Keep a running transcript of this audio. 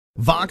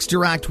Vox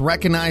Direct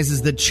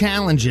recognizes the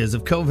challenges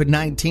of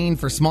COVID-19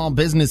 for small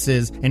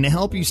businesses, and to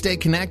help you stay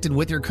connected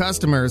with your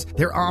customers,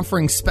 they're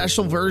offering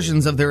special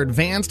versions of their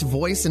advanced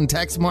voice and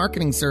text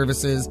marketing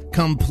services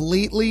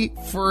completely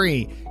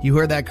free. You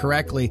heard that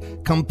correctly,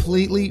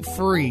 completely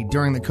free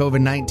during the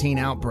COVID-19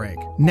 outbreak.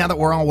 Now that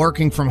we're all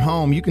working from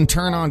home, you can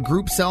turn on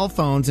group cell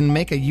phones and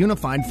make a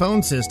unified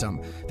phone system.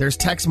 There's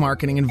text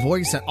marketing and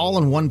voice all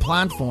in one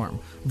platform.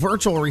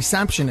 Virtual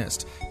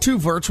receptionist, 2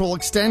 virtual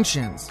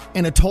extensions,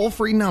 and a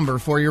toll-free number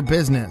for your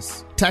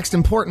business. Text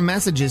important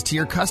messages to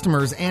your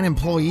customers and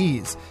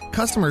employees.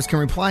 Customers can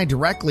reply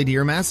directly to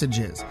your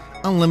messages.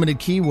 Unlimited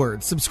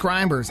keywords,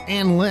 subscribers,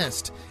 and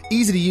list.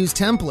 Easy-to-use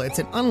templates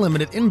and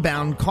unlimited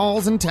inbound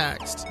calls and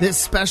text. This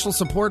special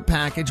support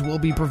package will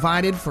be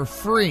provided for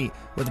free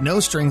with no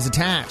strings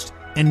attached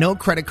and no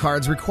credit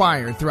cards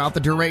required throughout the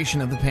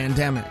duration of the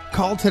pandemic.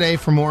 Call today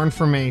for more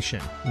information.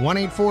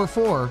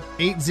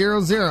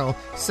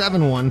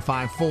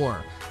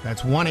 1-844-800-7154.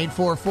 That's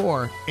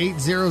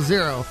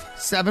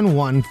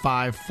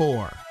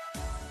 1-844-800-7154.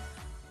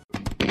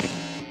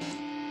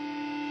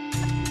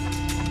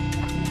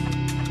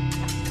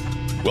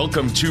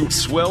 Welcome to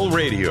Swell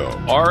Radio,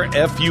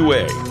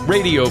 RFUA,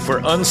 radio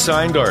for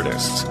unsigned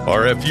artists.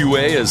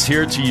 RFUA is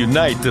here to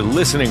unite the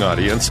listening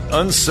audience,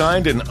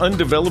 unsigned and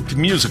undeveloped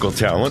musical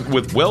talent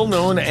with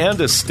well-known and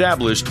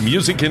established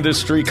music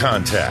industry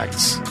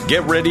contacts.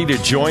 Get ready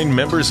to join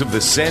members of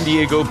the San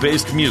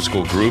Diego-based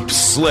musical group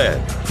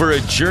SLED for a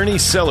journey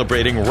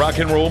celebrating rock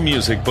and roll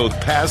music both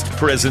past,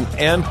 present,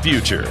 and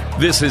future.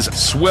 This is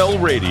Swell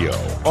Radio,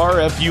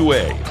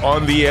 RFUA,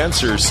 on The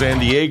Answer San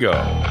Diego.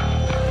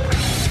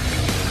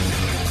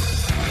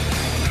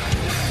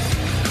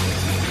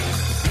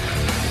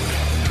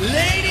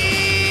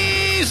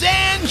 Ladies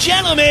and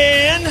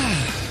gentlemen,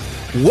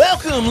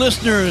 welcome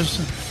listeners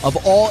of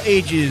all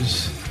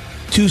ages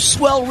to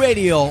Swell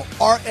Radio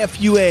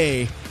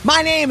RFUA.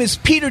 My name is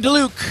Peter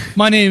DeLuke.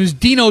 My name is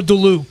Dino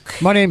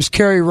DeLuke. My name's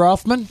Kerry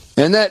Rothman.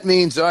 And that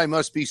means I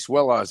must be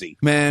Swell Ozzy.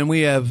 Man,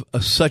 we have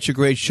such a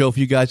great show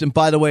for you guys. And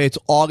by the way, it's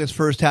August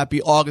 1st.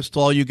 Happy August to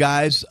all you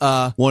guys.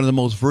 One of the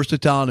most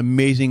versatile and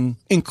amazing,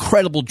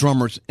 incredible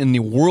drummers in the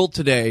world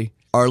today.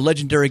 Our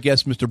legendary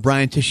guest, Mr.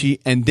 Brian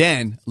Tichy, and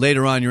then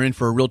later on, you're in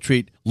for a real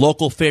treat.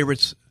 Local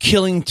favorites,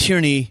 Killing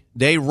Tyranny.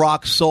 They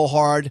rock so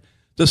hard.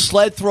 The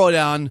Sled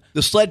Throwdown,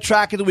 the Sled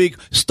Track of the Week,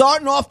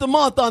 starting off the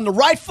month on the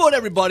right foot,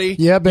 everybody.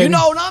 Yeah, baby. You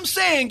know what I'm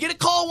saying. Get a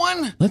call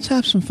one. Let's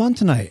have some fun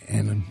tonight.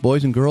 And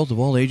boys and girls of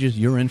all ages,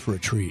 you're in for a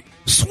treat.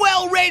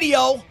 Swell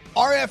Radio,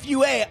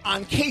 RFUA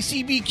on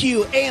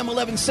KCBQ, AM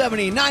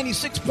 1170,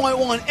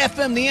 96.1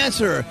 FM The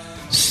Answer,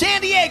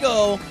 San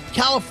Diego,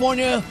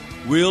 California.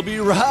 We'll be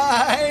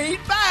right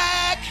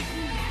back.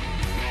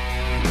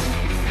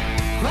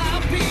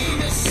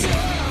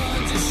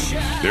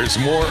 There's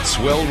more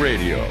Swell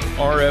Radio,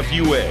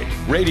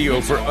 RFUA, radio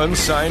for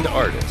unsigned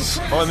artists,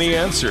 on The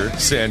Answer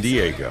San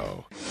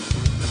Diego.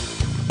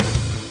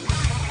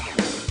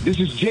 This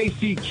is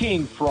J.C.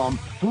 King from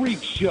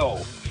Freak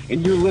Show,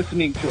 and you're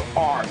listening to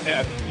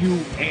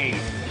RFUA,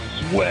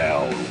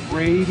 Swell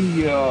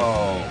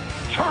Radio.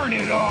 Turn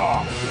it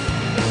off.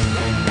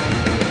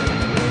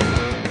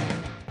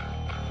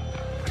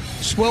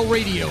 Swell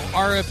Radio,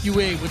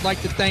 RFUA, would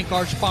like to thank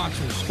our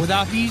sponsors.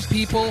 Without these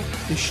people,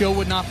 the show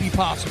would not be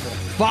possible.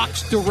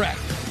 Vox Direct,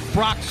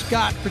 Brock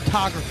Scott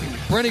Photography,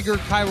 Brenniger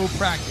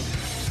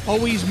Chiropractic,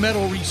 Always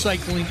Metal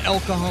Recycling El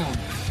Cajon,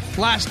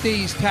 Last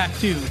Days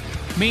Tattoo,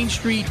 Main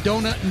Street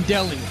Donut and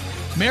Deli,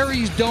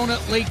 Mary's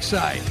Donut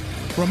Lakeside,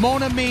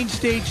 Ramona Main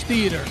Stage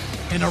Theater,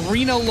 and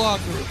Arena Law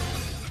Group.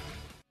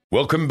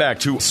 Welcome back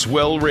to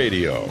Swell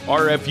Radio,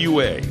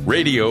 RFUA,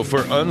 radio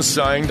for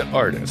unsigned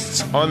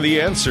artists, on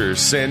The Answer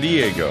San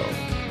Diego.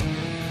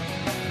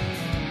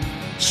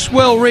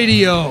 Swell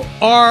Radio,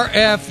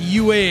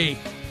 RFUA.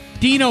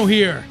 Dino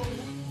here.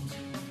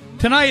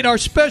 Tonight, our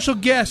special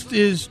guest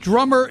is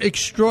drummer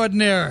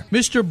extraordinaire,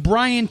 Mr.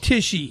 Brian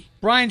Tichy.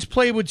 Brian's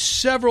played with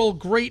several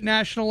great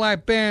national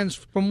act bands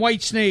from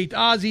Whitesnake,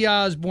 Ozzy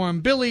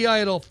Osbourne, Billy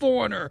Idol,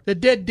 Foreigner, the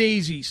Dead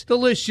Daisies. The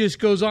list just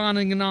goes on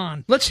and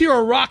on. Let's hear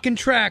a rockin'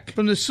 track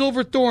from the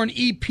Silverthorn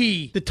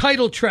EP, the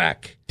title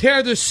track,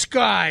 Tear the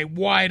Sky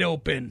Wide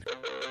Open.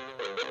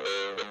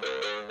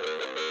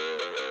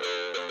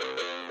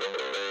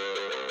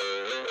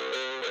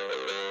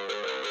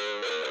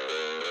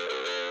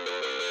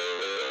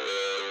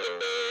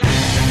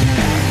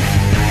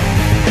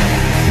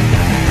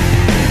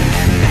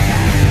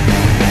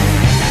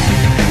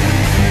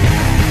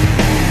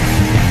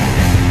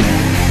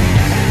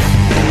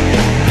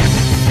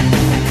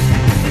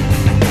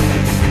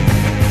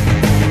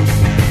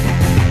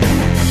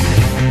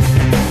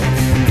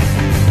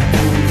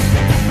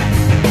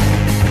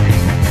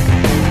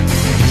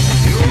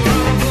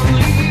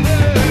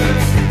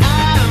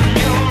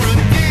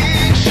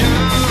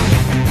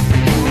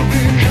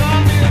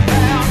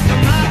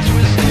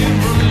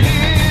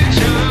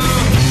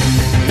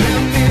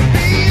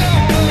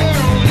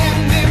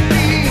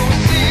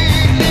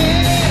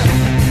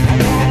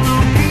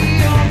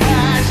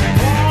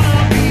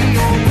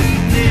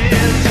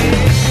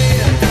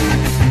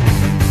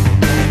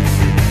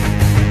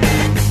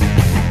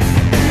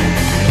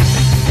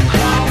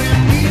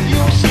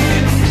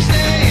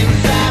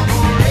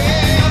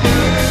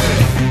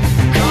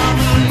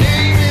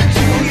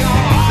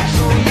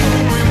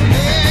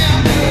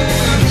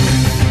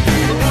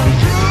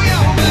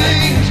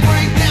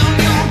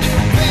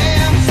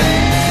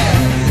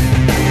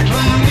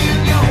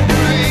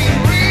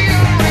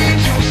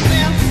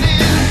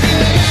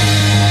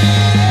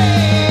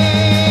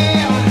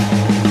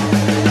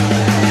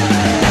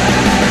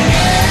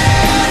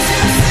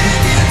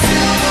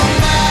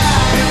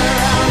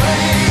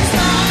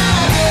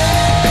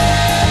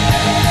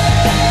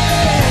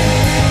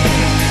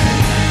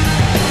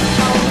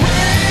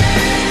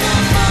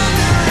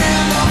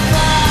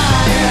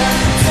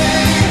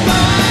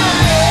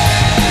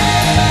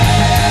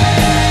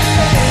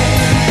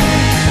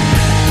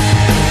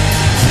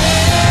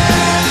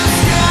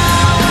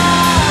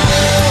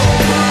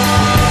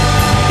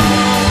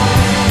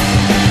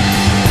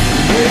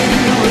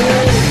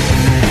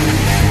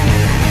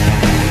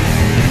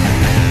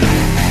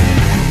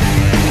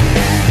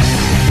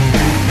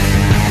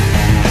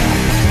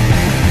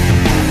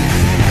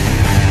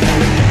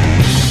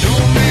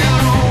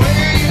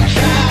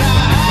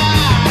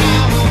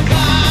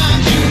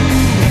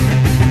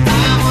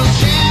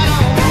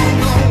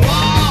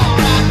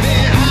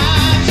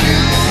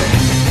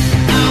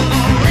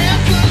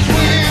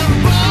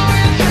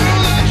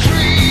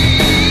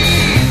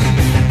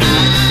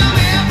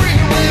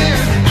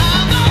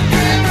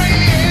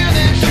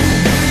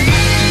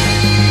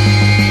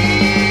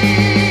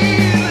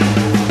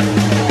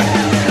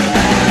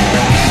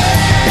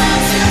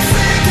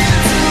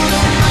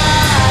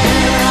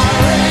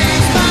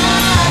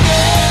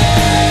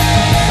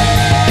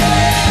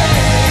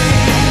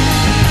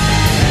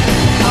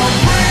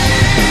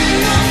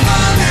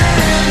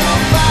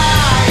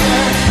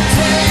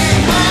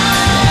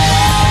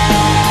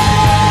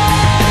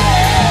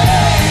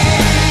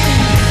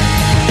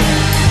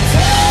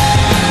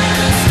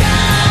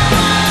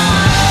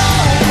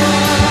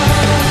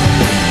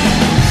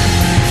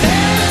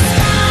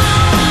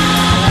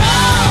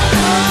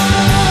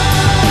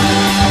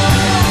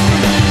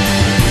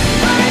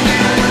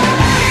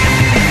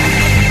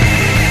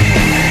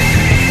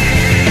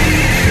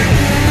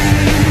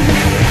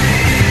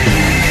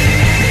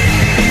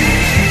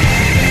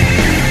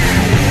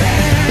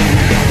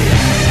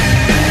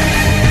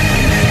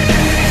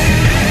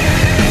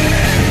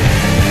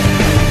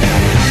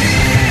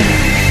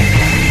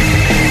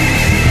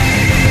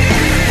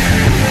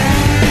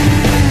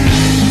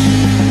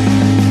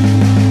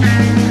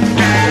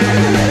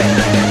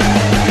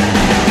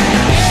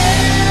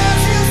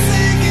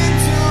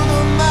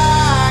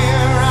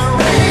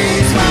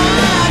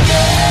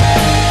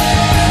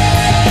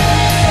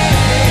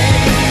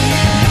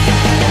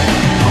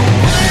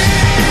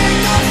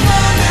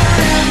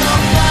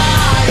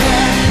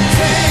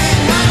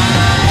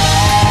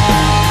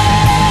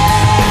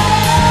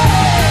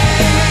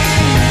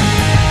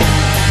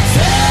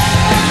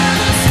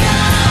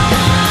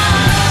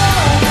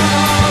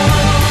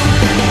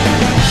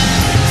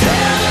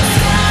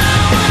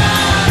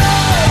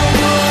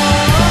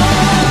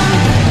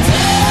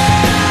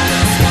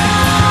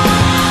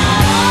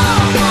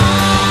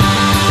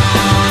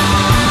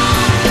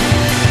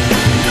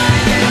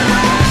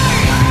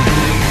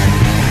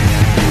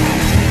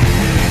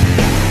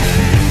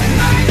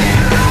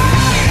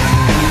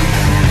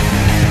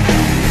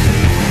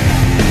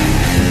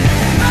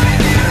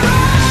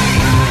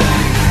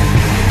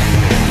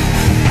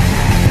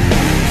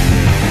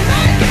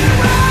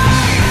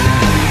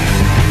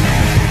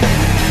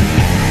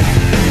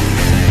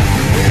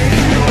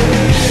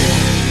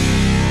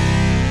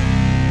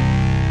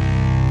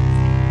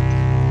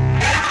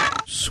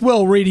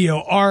 Swell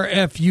Radio,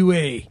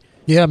 RFUA.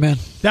 Yeah, man.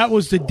 That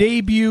was the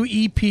debut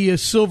EP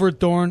of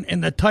Silverthorne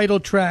and the title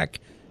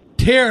track,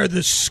 Tear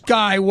the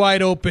Sky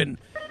Wide Open.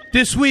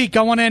 This week,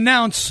 I want to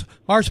announce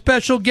our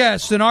special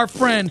guest and our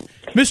friend,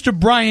 Mr.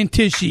 Brian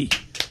Tishy.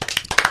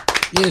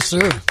 Yes,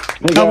 sir.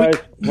 Hey, guys.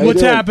 What's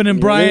happening,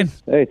 Brian?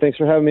 Hey, thanks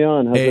for having me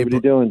on. How's everybody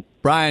doing?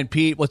 Brian,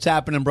 Pete, what's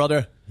happening,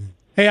 brother?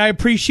 Hey, I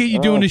appreciate you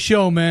doing the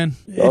show, man.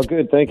 Oh,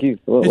 good. Thank you.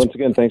 Once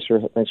again, thanks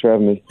for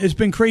having me. It's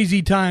been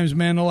crazy times,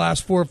 man, the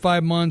last 4 or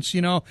 5 months,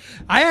 you know.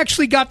 I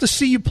actually got to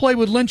see you play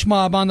with Lynch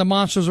Mob on the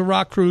Monsters of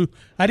Rock crew.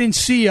 I didn't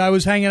see you. I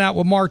was hanging out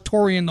with Mark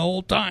Torian the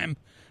whole time.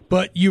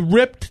 But you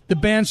ripped. The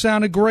band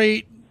sounded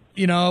great.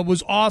 You know, it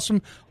was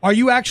awesome. Are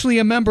you actually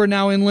a member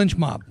now in Lynch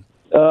Mob?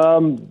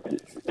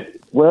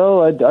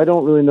 Well, I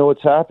don't really know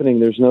what's happening.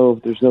 There's no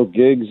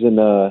gigs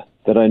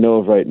that I know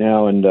of right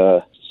now,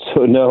 and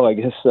so no, I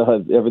guess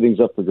everything's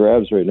up for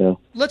grabs right now.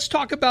 Let's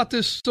talk about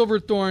this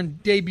Silverthorne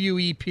debut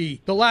EP.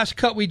 The last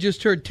cut we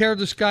just heard, Tear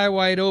the Sky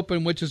Wide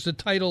Open, which is the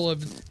title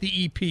of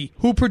the EP.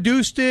 Who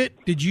produced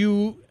it? Did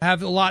you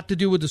have a lot to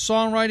do with the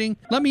songwriting?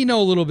 Let me know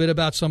a little bit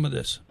about some of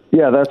this.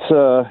 Yeah,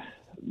 that's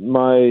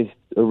my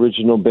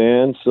original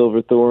band,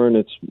 Silverthorne.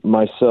 It's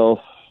myself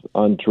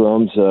on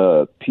drums,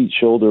 Pete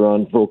Shoulder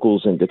on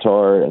vocals and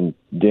guitar, and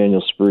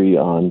Daniel Spree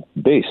on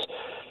bass.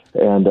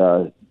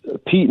 And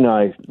Pete and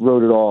I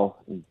wrote it all,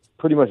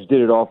 pretty much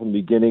did it all from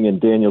the beginning,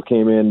 and Daniel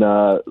came in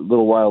a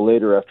little while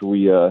later after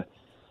we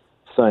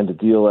signed a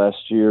deal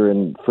last year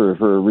and for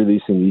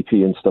releasing the EP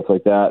and stuff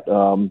like that.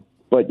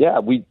 But yeah,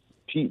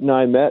 Pete and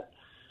I met.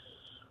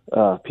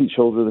 Pete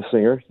Shoulder, the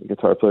singer, the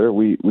guitar player,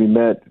 we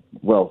met,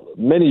 well,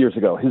 many years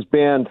ago. His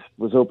band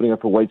was opening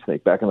up for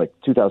Whitesnake back in like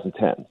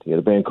 2010. He had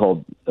a band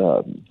called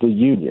The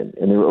Union,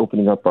 and they were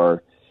opening up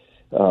our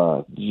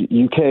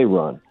UK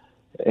run.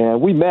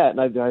 And we met, and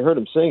I heard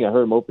him sing. I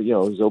heard him open, he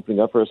was opening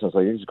up for us, and I was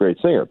like, he's a great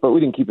singer. But we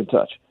didn't keep in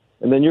touch.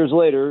 And then years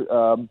later,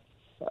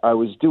 I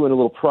was doing a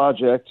little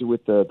project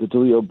with the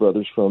DeLeo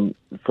brothers from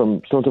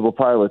Stone Temple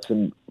Pilots,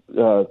 and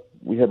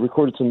we had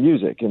recorded some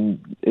music,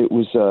 and it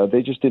was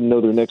they just didn't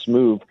know their next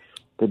move.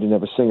 They didn't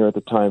have a singer at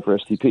the time for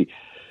STP.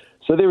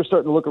 So they were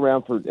starting to look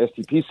around for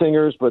STP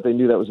singers, but they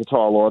knew that was a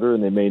tall order,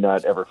 and they may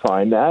not ever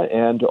find that.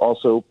 And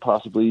also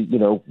possibly,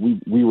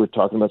 we were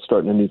talking about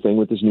starting a new thing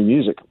with this new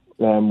music,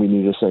 and we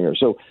needed a singer.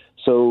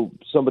 So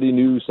somebody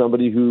knew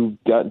somebody who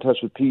got in touch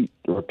with Pete,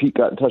 or Pete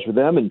got in touch with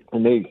them,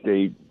 and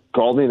they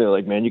called me, and they're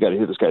like, man, you got to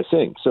hear this guy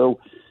sing. So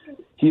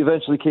he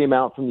eventually came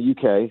out from the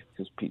UK,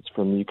 because Pete's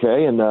from the UK,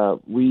 and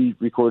we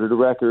recorded a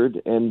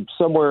record. And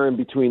somewhere in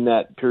between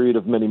that period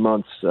of many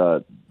months,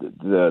 the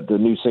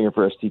new singer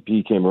for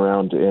STP came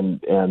around,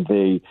 and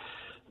they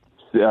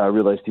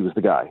realized he was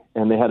the guy.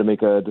 And they had to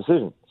make a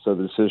decision. So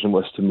the decision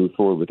was to move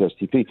forward with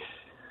STP.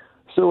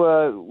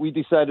 So we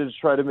decided to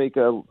try to make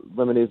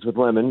Lemonades with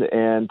Lemon,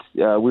 and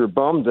we were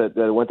bummed that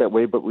it went that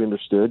way, but we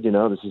understood,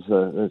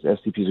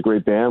 STP is a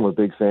great band, we're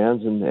big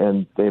fans,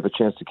 and they have a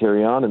chance to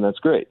carry on, and that's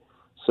great.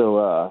 So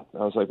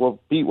I was like, well,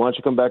 Pete, why don't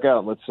you come back out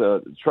and let's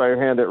try our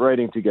hand at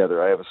writing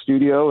together. I have a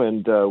studio,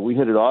 and we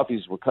hit it off.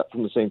 We're cut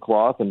from the same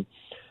cloth, and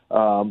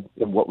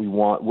what we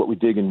want, what we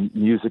dig in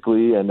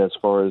musically, and as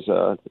far as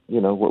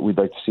what we'd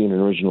like to see in an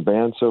original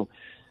band. So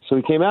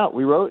we came out,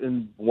 we wrote,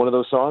 and one of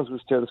those songs was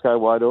Tear the Sky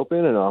Wide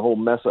Open, and a whole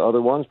mess of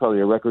other ones, probably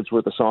a record's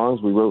worth of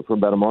songs. We wrote for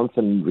about a month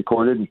and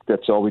recorded, and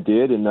that's all we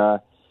did, and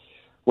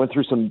went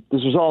through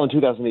this was all in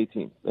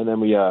 2018, and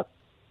then we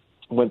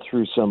went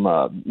through some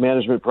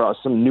management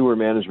process, some newer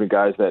management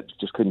guys that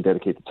just couldn't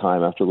dedicate the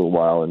time after a little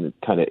while, and it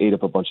kind of ate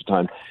up a bunch of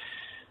time.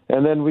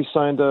 And then we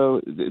signed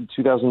in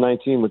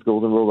 2019 with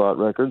Golden Robot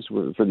Records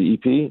for the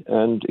EP,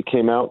 and it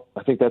came out,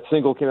 I think that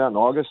single came out in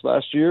August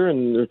last year,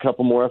 and there were a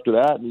couple more after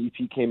that, and the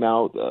EP came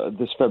out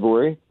this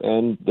February,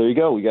 and there you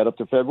go. We got up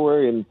to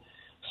February, and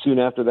soon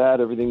after that,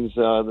 everything's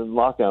in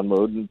lockdown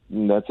mode,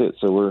 and that's it.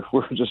 So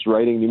we're just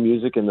writing new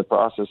music in the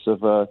process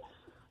of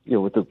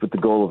with the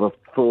goal of a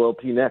full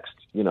LP next,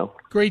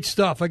 Great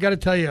stuff. I got to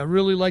tell you, I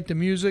really like the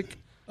music.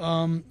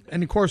 And,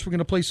 of course, we're going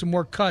to play some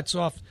more cuts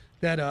off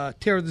that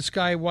Tear the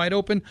Sky Wide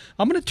Open.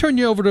 I'm going to turn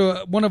you over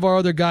to one of our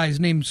other guys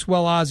named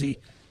Swell Ozzy.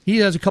 He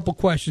has a couple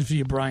questions for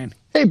you, Brian.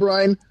 Hey,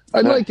 Brian.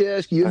 I'd like to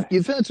ask you,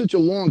 you've had such a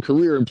long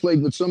career and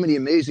played with so many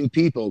amazing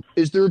people.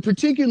 Is there a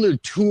particular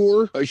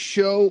tour, a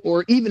show,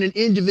 or even an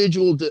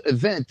individual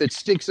event that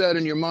sticks out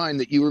in your mind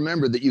that you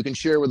remember that you can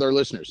share with our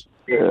listeners?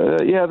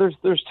 Yeah,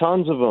 there's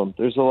tons of them.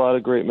 There's a lot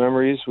of great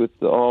memories with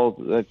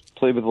I've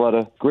played with a lot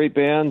of great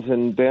bands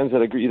and bands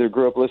that I either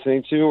grew up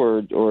listening to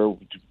or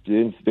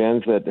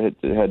bands that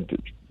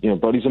had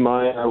buddies of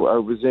mine I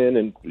was in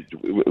and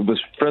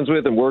was friends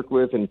with and worked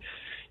with, and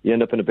you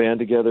end up in a band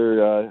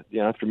together,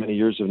 after many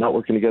years of not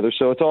working together.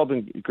 So it's all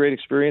been great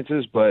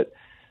experiences. But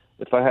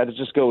if I had to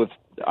just go with,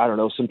 I don't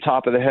know, some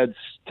top of my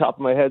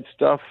head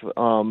stuff,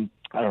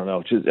 I don't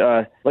know. Just,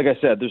 like I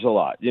said, there's a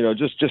lot.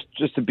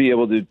 Just to be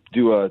able to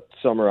do a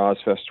summer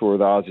Ozfest tour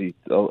with Ozzy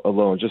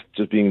alone,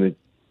 just being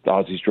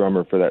Ozzy's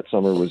drummer for that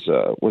summer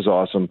was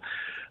awesome.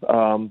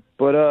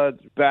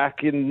 But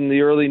back in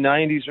the early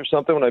 90s or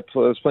something, when I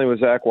was playing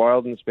with Zakk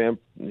Wylde and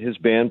his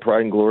band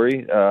Pride and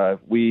Glory,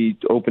 we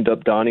opened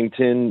up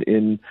Donington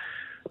in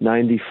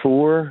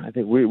 94. I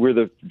think we're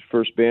the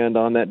first band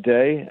on that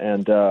day,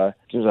 and I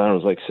don't know,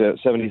 it was like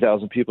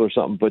 70,000 people or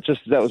something. But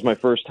just that was my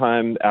first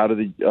time out of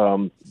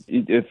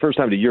the first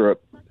time to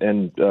Europe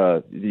and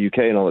the UK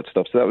and all that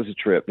stuff. So that was a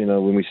trip,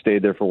 when we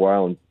stayed there for a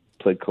while and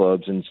played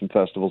clubs and some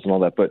festivals and all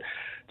that. But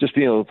just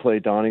being able to play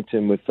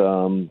Donington with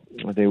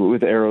I think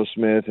with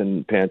Aerosmith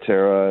and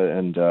Pantera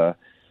and I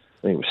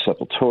think it was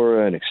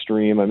Sepultura and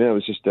Extreme. I mean, it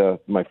was just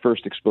my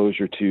first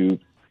exposure to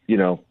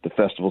the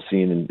festival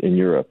scene in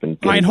Europe. And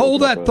Brian,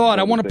 hold that thought.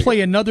 I want to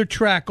play another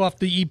track off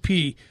the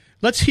EP.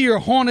 Let's hear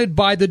 "Haunted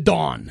by the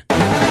Dawn."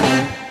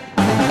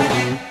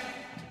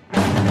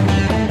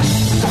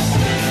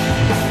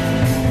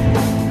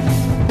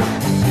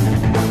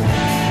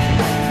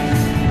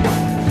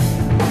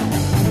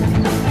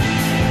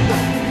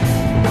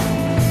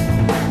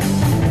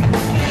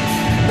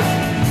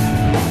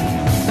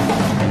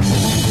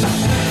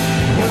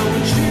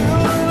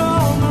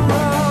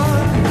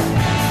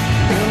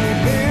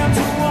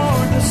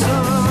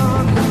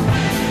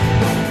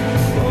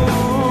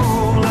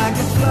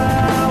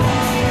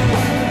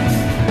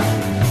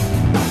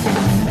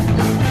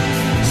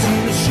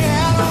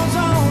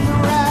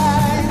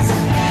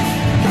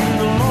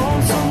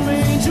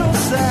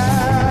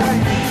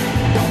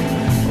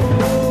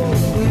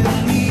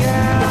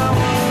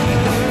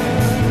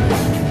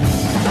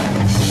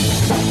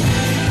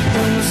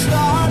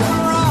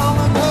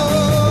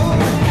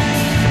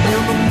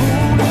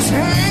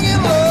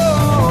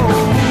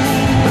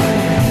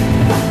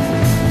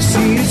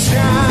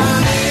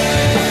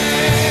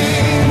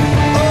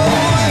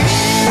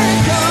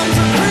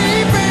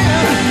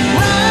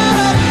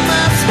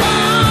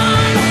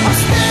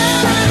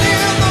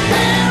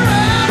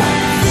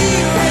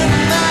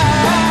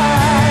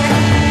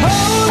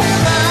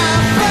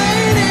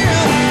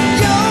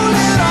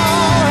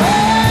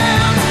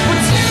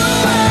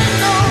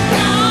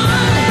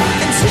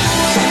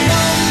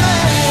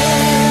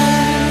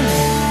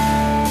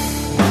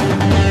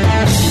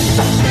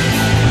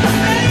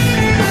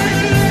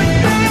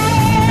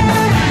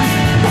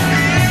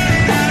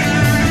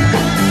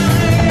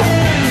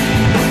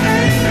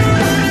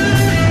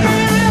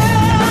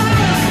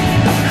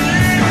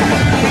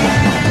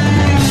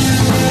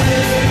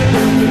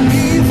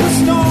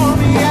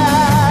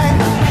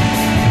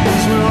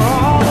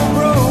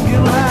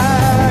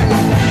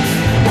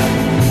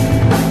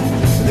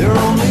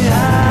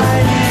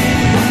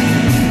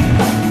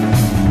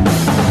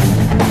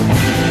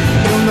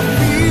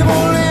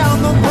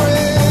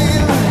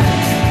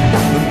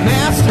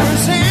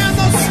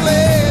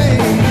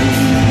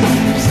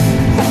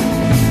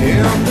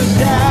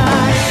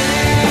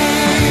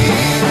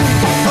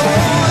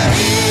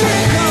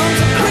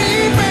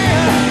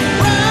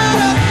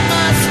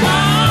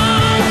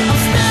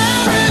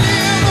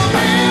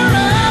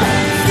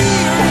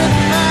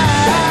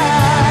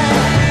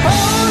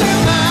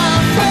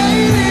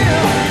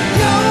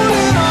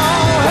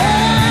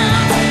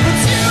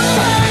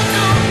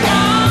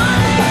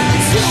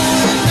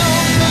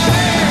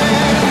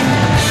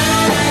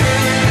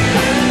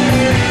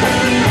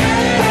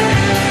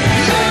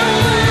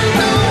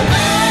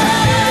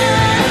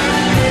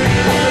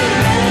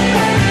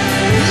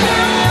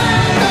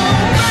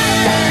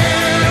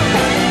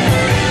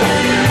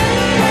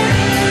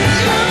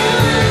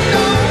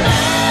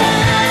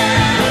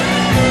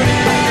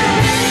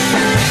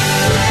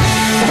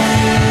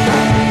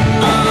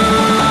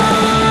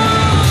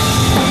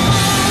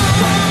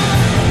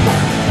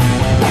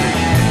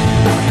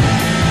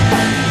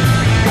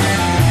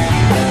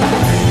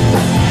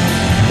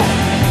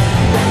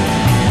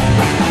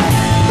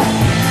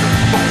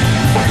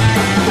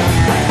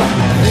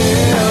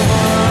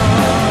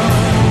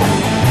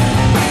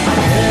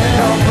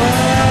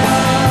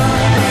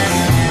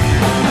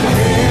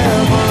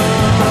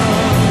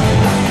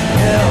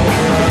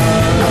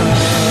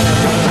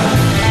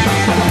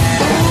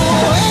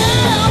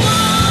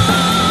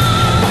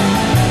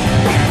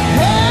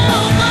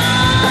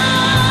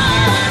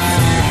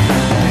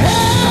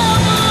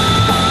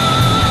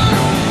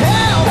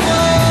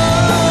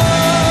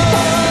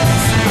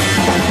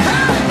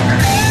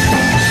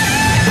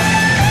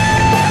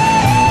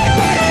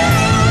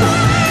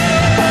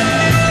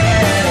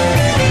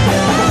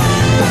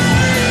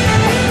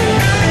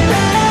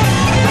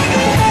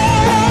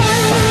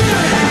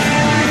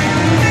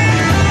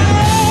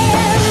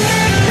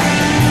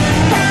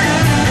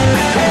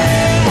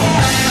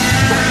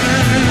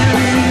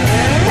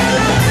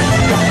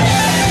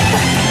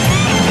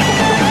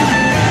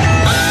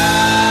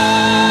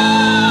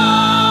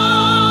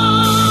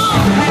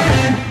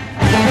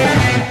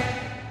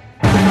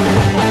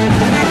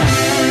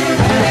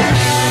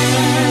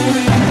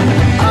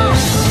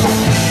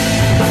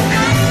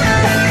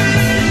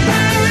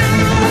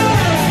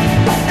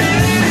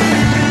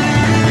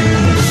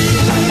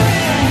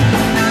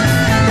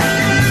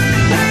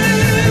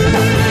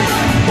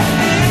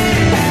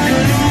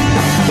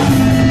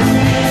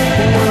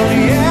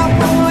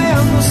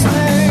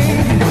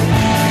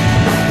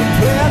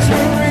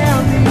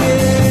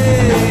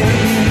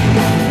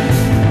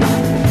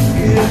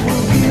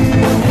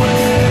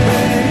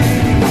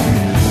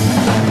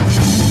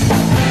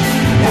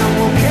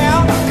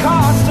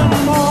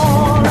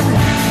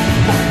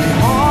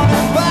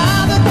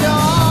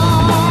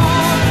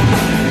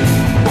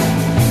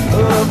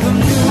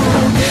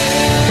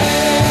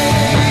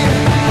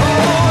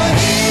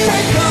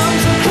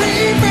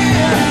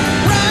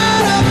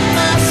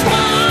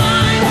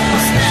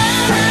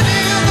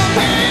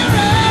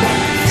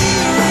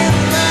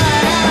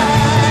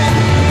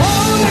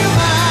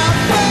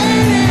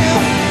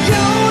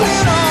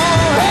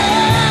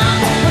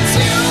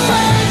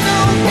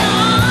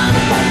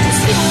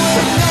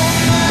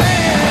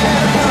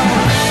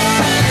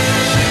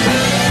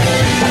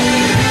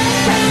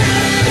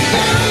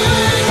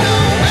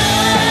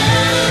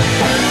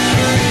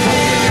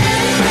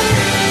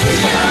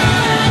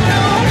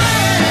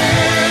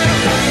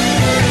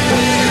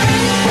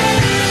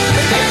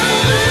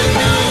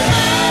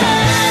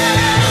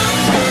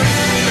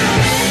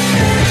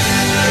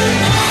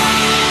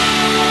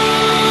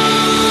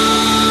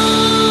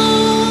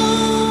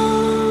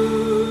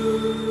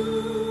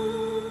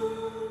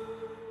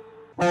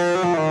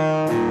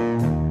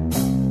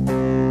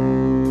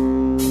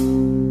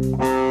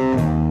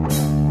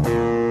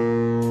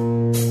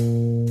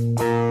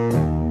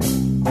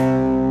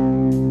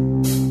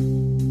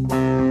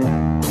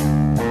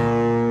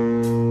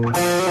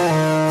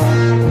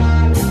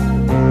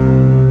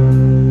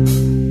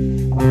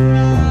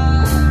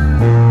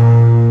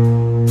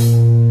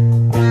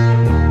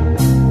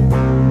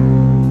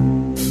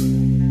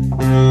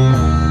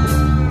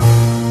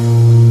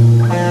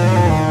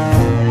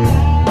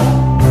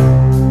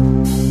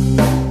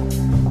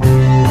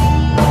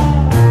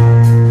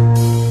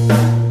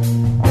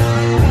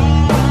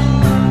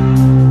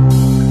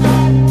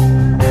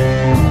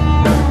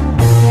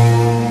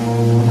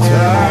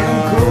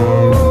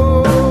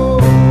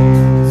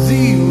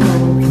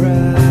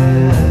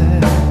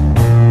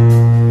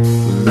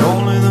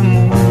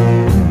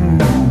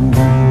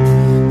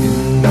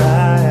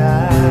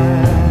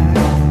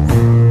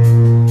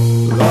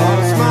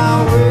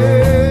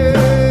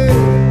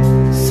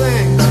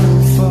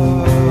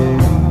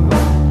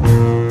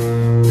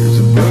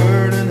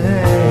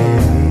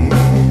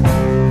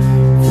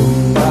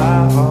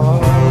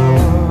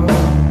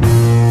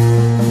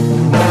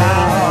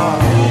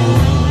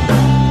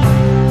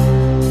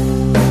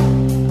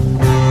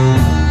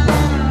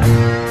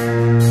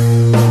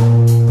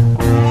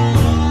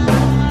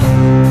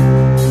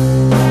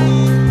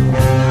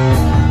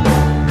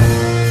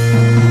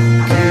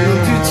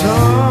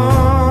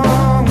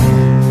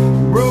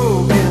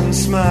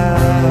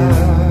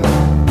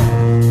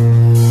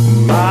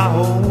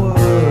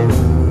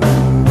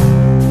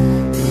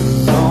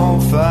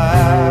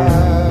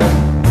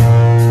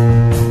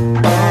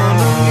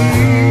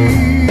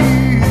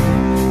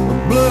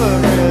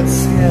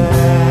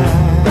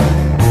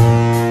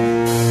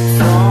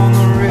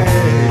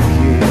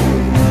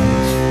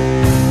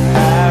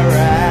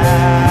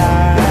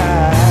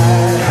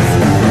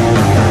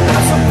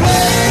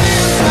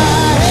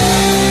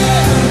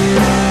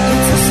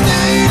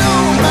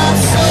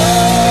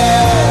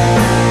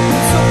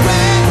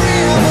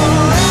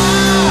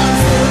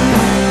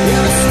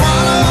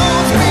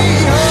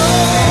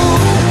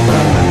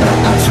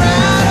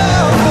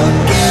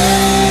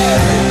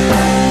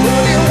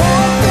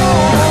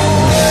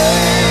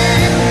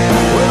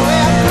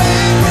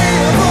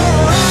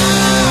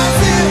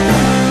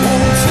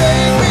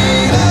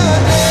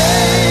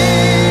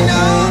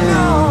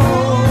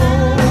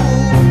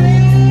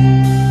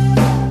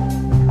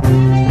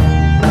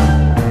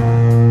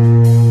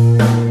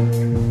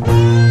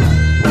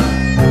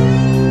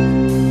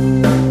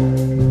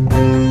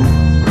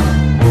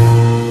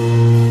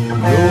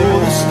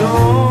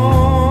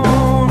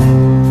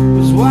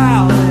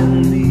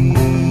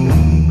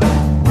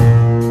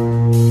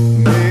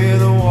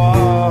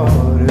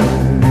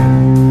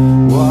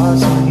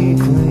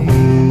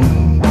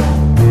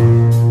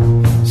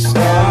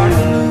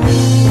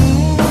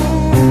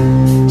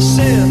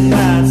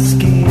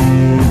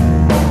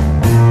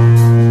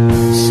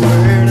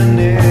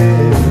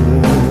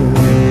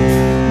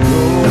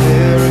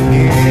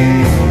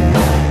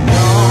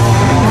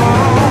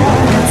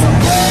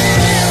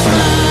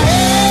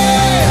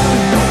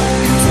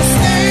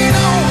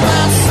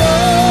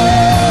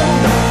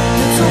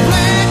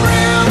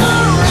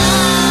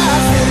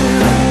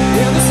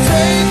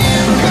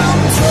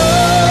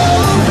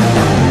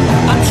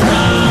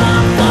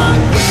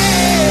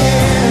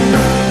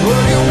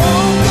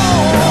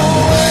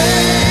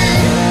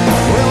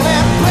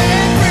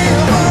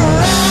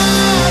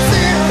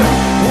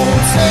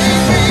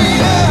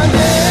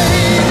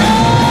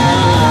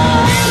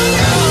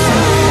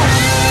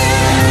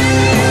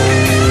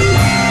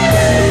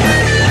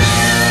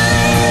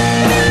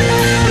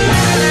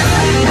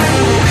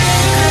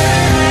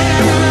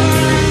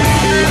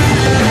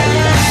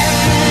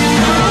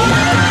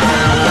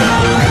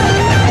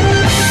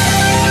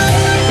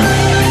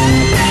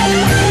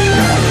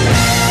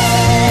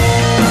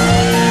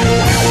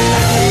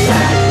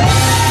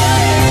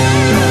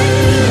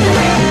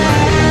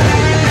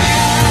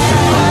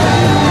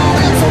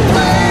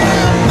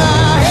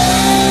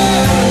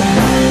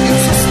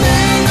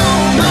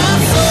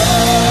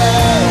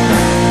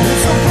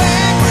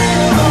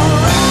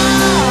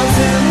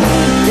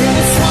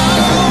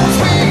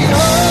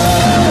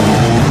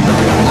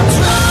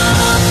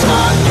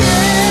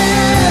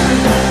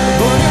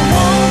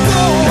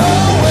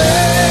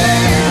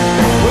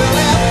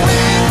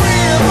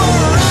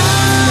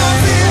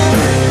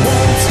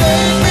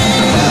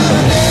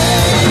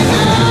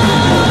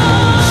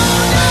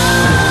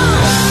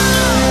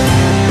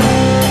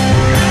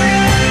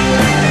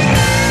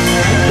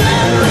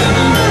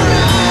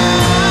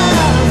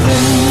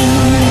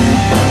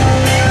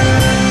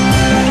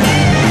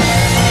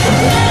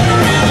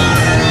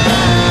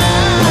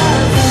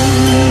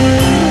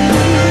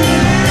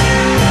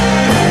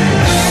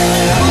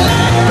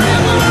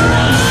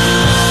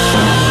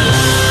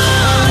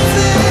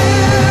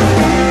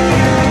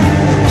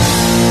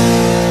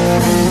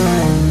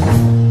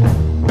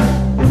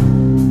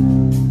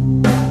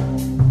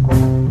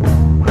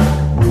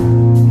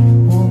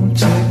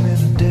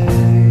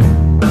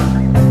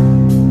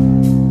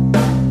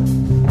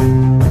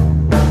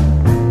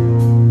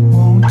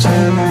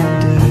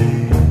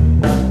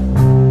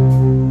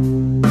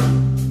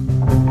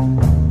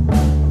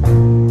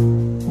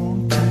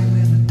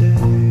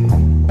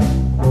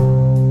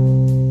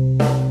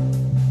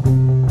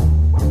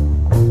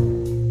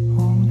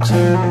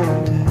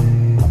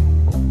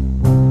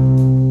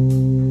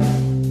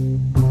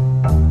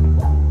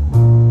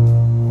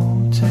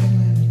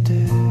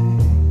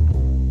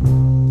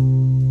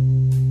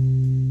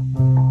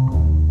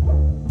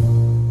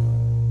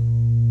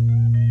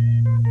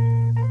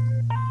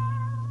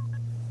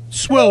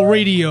 Swell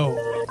Radio.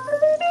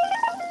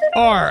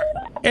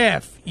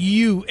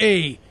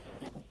 RFUA.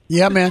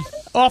 Yeah, man.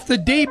 Off the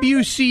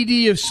debut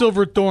CD of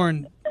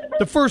Silverthorne,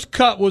 the first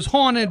cut was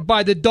Haunted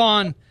by the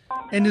Dawn,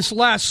 and this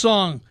last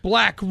song,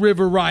 Black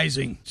River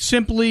Rising.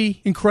 Simply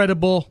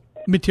incredible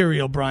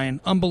material, Brian.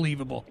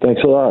 Unbelievable.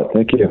 Thanks a lot.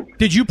 Thank you.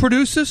 Did you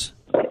produce this?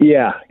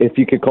 Yeah, if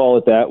you could call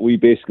it that. We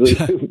basically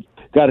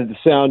got it to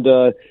sound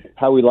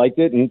how we liked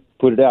it and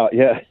put it out.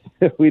 Yeah,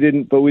 we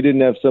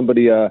didn't have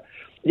somebody.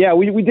 Yeah,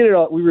 we did it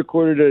all. We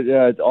recorded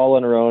it all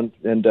on our own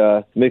and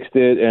mixed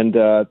it. And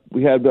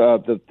we had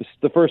the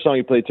first song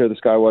you played, Tear the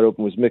Sky Wide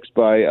Open, was mixed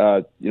by,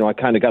 I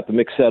kind of got the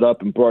mix set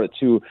up and brought it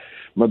to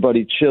my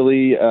buddy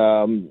Chili,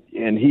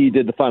 and he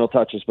did the final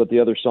touches. But the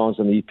other songs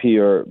on the EP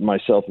are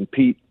myself and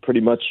Pete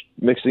pretty much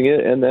mixing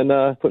it and then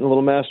putting a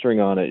little mastering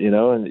on it,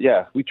 And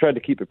yeah, we tried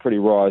to keep it pretty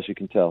raw, as you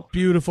can tell.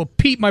 Beautiful.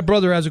 Pete, my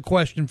brother, has a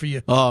question for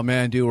you. Oh,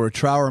 man, dude, we're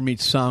Trower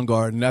meets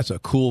Soundgarden. That's a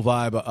cool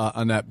vibe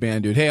on that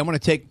band, dude. Hey, I want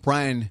to take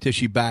Brian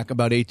Tishy back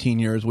about 18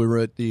 years. We were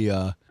at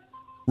the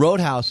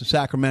Roadhouse in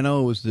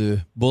Sacramento. It was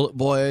the Bullet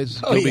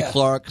Boys, Gilby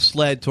Clarke,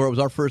 Sled tour. It was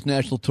our first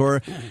national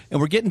tour. And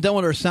we're getting done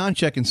with our sound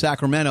check in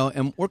Sacramento,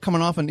 and we're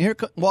coming off, and here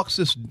walks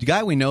this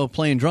guy we know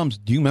playing drums.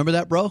 Do you remember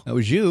that, bro? That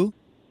was you.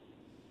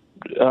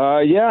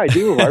 Yeah, I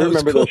do. I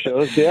remember those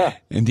shows, yeah.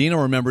 And Dino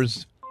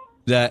remembers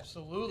that.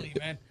 Absolutely,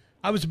 man.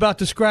 I was about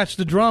to scratch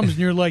the drums, and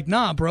you're like,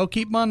 nah, bro,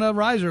 keep them on the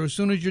riser. As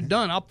soon as you're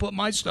done, I'll put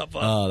my stuff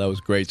up. Oh, that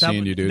was great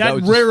seeing you, dude.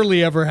 That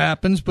rarely ever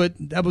happens, but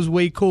that was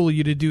way cool of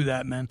you to do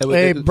that, man.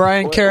 Hey,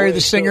 Brian Carey,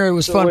 the singer, it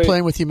was fun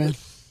playing with you, man.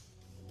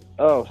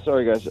 Oh,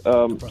 sorry, guys.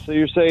 So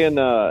you're saying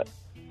I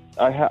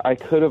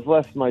could have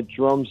left my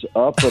drums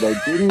up, but I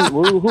didn't?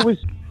 Who was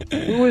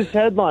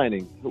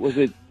headlining? Was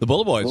it the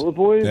Bullet Boys? Bullet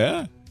Boys?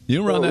 Yeah.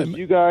 You were on that.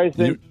 You guys,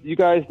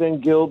 then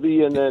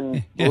Gilby, and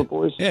then Bullet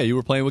Boys. Yeah, you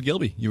were playing with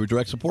Gilby. You were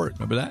direct support.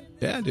 Remember that?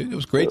 Yeah, dude, it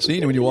was great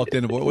seeing you when you walked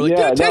in. We're like,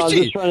 I'm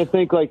just trying to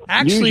think. Like,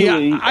 actually,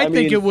 usually, I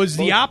think it was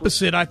the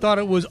opposite. I thought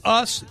it was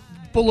us,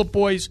 Bullet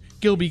Boys,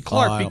 Gilby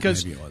Clarke,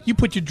 because you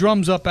put your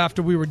drums up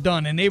after we were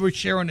done, and they were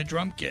sharing a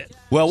drum kit.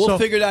 Well, we'll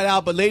figure that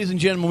out. But, ladies and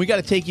gentlemen, we got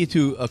to take you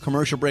to a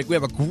commercial break. We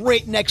have a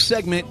great next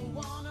segment.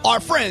 Our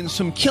friends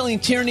from Killing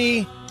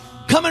Tyranny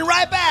coming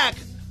right back.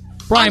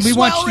 Brian, we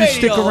want you to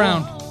stick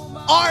around.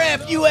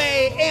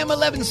 RFUA, AM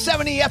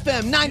 1170,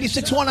 FM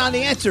 96.1 on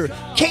The Answer.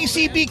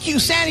 KCBQ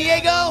San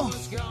Diego.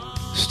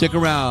 Stick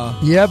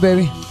around. Yeah,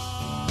 baby.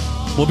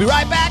 We'll be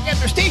right back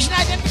after station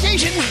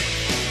identification.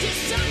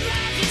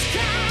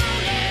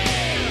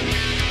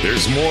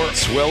 There's more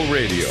Swell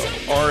Radio,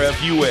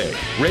 RFUA,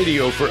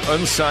 radio for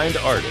unsigned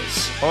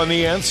artists on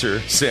The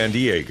Answer San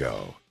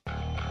Diego.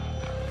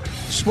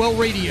 Swell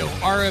Radio,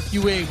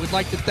 RFUA, would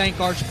like to thank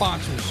our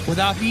sponsors.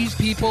 Without these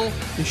people,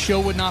 the show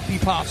would not be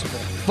possible.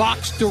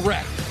 Vox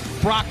Direct,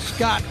 Brock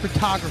Scott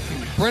Photography,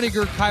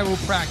 Brenniger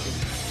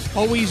Chiropractic,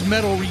 Always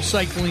Metal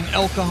Recycling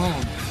El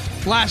Cajon,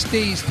 Last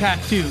Days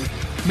Tattoo,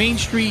 Main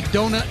Street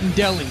Donut and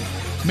Deli,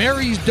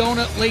 Mary's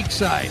Donut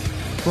Lakeside,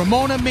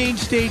 Ramona Main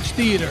Stage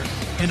Theater,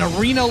 and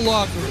Arena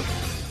Law Group.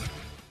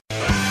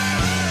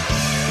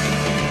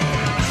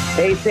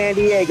 Hey, San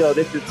Diego,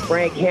 this is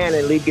Frank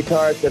Hannon, lead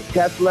guitarist of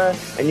Tesla,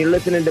 and you're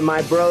listening to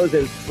my bros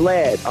in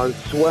Sled on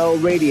Swell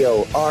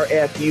Radio,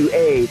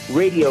 RFUA,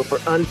 radio for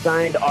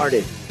unsigned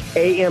artists.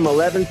 AM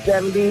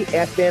 1170,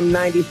 FM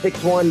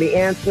 96.1, The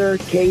Answer,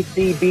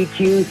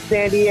 KCBQ,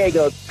 San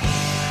Diego.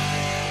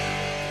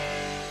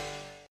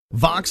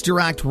 Vox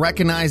Direct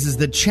recognizes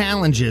the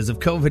challenges of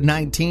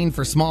COVID-19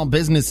 for small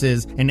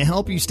businesses, and to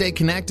help you stay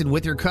connected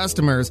with your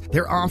customers,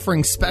 they're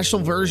offering special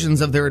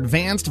versions of their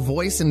advanced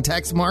voice and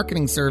text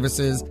marketing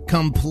services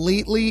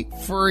completely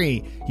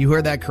free. You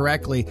heard that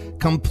correctly,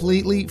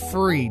 completely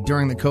free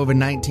during the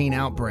COVID-19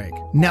 outbreak.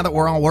 Now that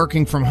we're all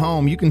working from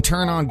home, you can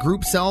turn on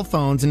group cell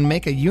phones and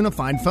make a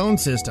unified phone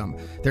system.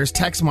 There's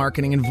text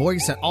marketing and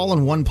voice all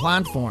in one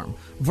platform,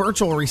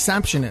 virtual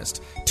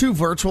receptionist, 2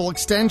 virtual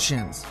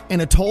extensions,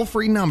 and a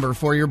toll-free number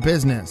for your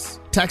business.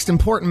 Text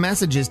important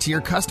messages to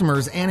your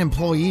customers and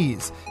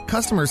employees.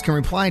 Customers can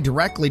reply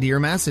directly to your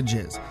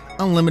messages.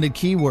 Unlimited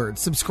keywords,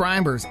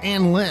 subscribers,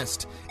 and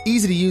list.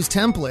 Easy-to-use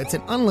templates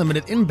and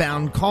unlimited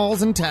inbound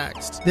calls and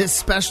text. This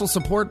special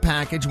support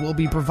package will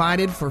be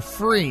provided for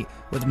free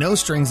with no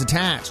strings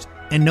attached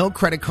and no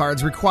credit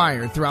cards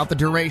required throughout the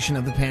duration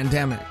of the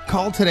pandemic.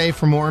 Call today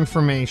for more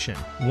information.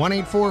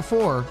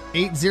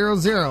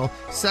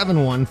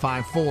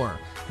 1-844-800-7154.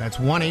 That's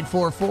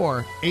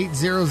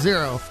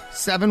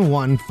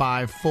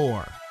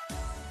 1-844-800-7154.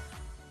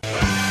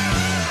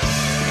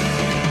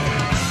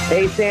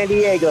 Hey, San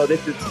Diego,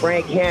 this is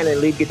Frank Hannon,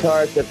 lead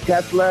guitarist of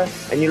Tesla,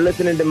 and you're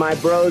listening to my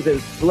bros in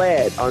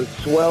Sled on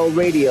Swell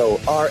Radio,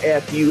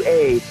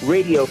 RFUA,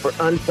 radio for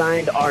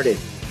unsigned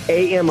artists.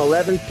 AM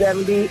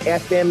 1170,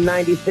 FM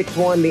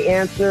 96.1, The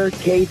Answer,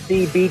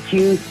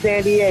 KCBQ,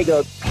 San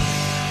Diego.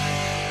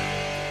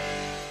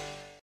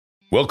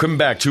 Welcome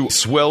back to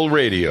Swell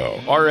Radio,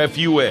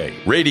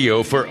 RFUA,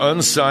 radio for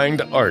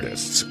unsigned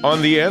artists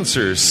on The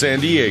Answer San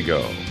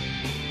Diego.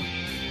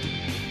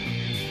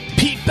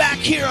 Pete back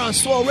here on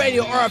Swell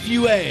Radio,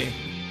 RFUA.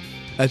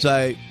 As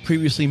I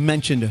previously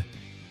mentioned,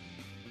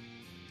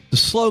 the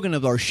slogan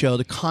of our show,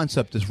 the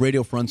concept is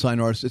Radio for Unsigned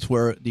Artists. It's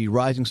where the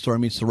rising star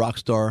meets the rock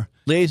star.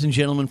 Ladies and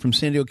gentlemen from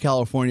San Diego,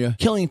 California,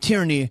 Killing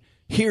Tyranny,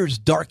 here's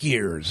Dark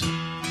Years.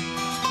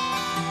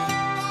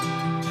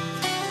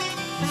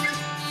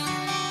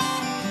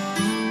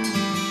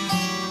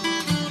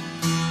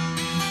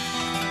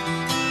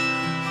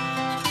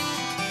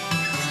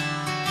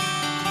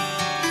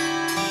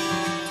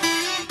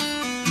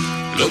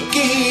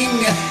 Looking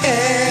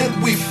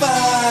ahead, we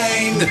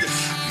find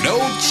no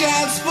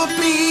chance for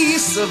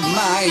peace of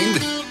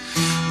mind.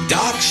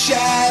 Dark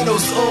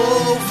shadows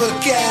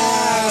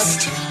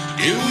overcast.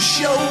 You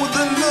show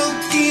the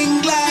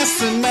looking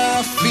glass and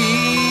I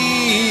feel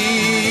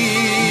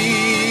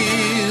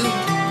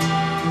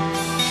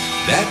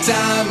that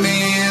time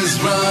is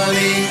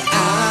running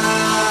out.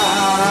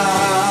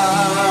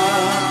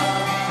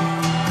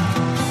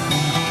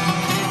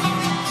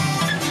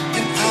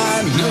 And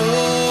I know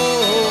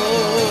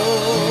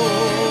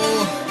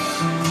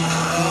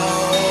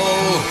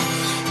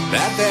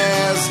that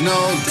there's no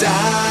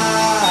doubt.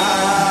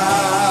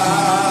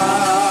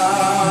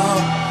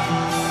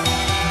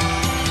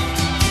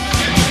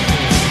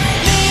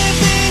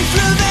 Living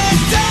through the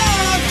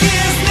dark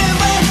years,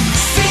 never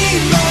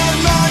seen the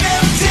light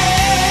of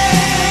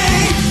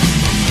day.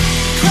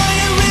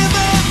 Crying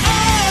river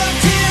of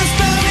tears,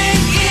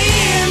 burning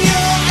in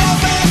your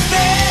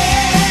apathy.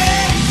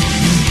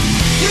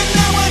 You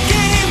know I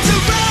came to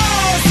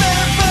rise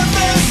up, but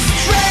the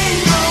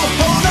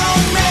stranglehold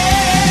on me.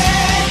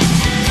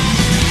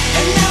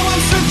 And now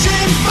I'm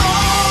searching for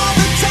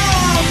the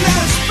time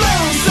that's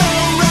flown so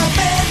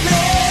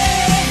rapidly.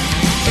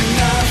 And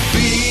I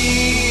feel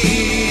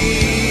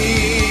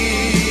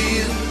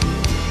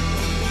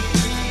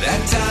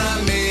that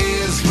time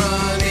is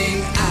running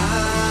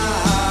out.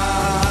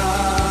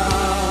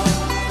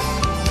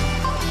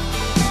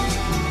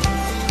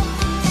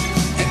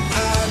 And I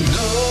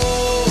know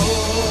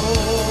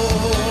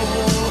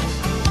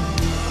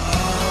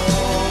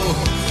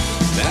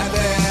that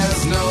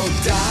there's no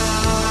doubt.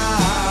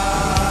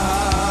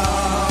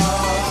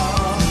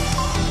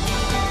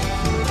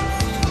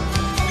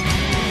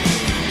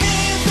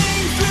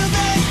 Living through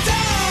the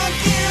dark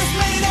years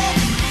made a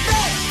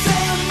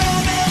better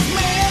man of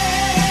me.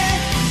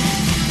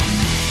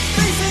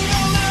 Facing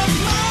all of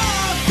my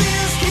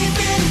fears,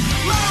 keeping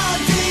my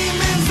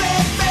demons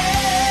at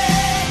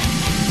bay.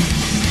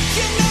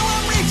 You know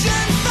I'm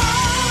reaching for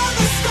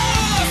the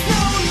stars,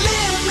 no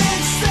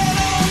limits set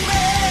on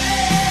me.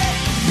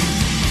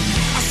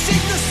 I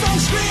seek the song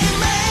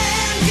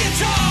screaming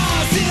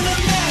guitars in a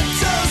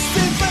metal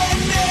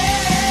symphony.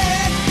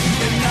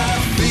 And I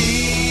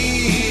feel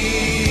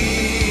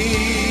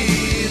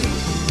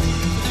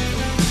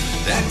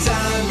that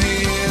time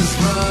is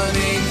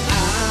running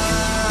out.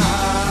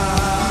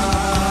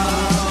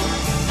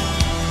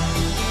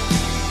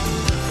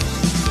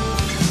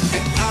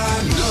 And I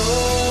know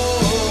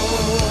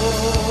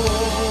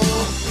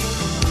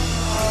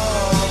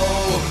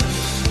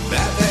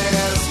that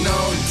there's no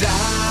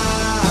doubt.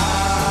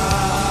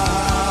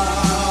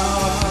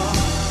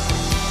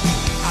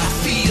 I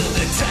feel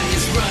the time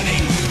is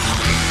running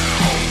out.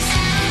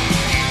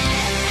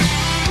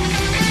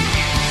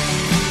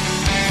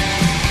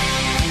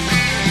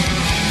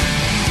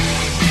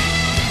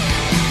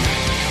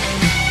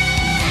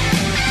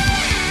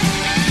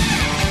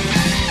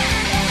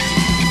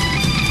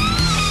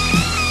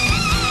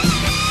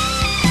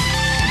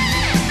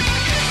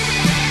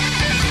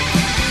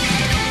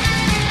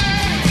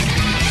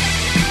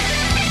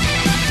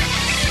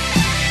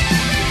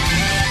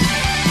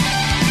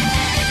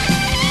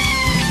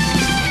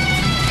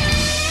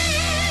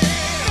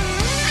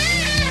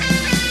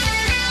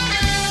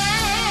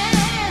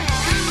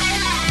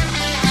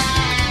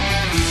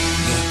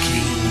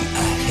 Looking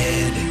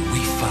ahead,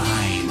 we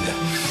find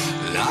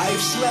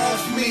life's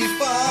left me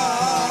far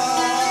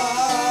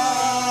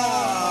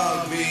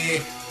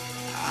behind.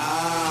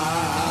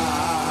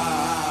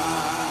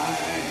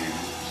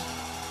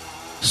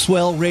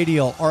 Swell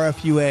Radio,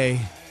 RFUA.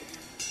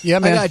 Yeah, I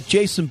man. got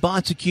Jason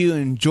Bonsicu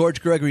and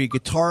George Gregory,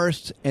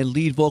 guitarist and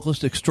lead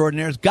vocalist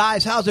extraordinaires.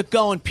 Guys, how's it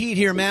going? Pete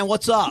here, man.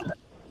 What's up?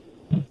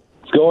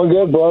 It's going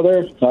good,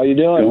 brother. How you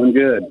doing? Doing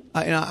good.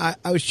 I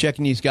was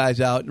checking these guys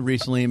out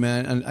recently,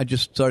 man, and I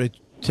just started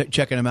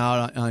checking them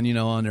out on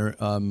their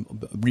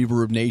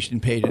Reverb Nation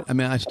page. I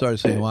mean, I started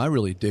saying, well, I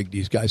really dig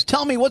these guys.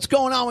 Tell me, what's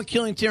going on with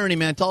Killing Tyranny,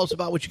 man? Tell us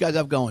about what you guys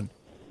have going.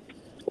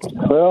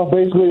 Well,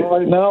 basically,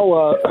 right now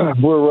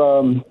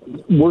we're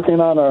working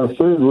on our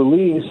third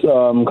release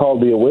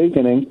called The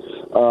Awakening.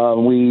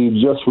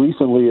 We just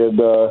recently had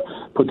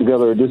put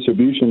together a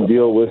distribution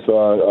deal with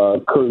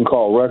Curtain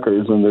Call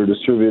Records, and they're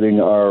distributing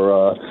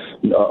our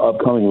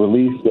upcoming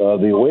release,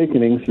 The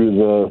Awakening, through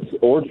the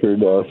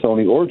Orchard,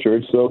 Sony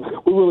Orchard. So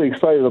we're really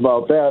excited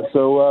about that.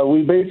 So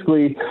we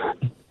basically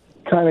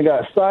kind of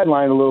got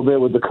sidelined a little bit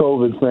with the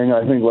COVID thing,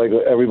 I think, like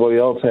everybody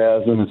else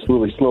has, and it's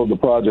really slowed the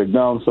project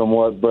down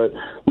somewhat. But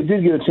we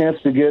did get a chance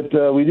to get,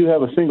 we do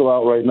have a single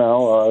out right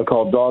now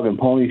called Dog and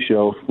Pony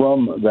Show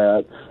from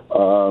that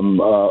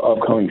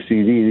upcoming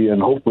CD,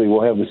 and hopefully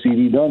we'll have the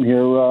CD done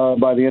here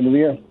by the end of the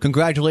year.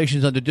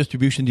 Congratulations on the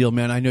distribution deal,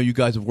 man. I know you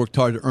guys have worked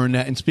hard to earn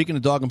that. And speaking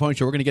of Dog and Pony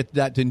Show, we're going to get to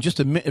that in just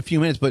a few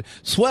minutes. But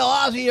Swell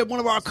Ozzy, one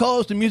of our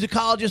co-hosts and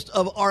musicologists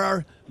of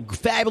our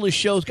fabulous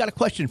shows, got a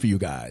question for you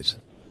guys.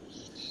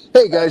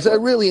 Hey, guys, I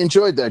really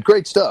enjoyed that.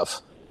 Great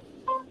stuff.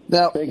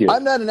 Now, Thank you.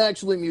 I'm not an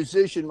actually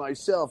musician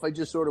myself. I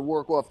just sort of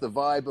work off the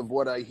vibe of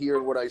what I hear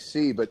and what I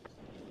see. But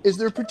is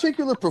there a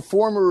particular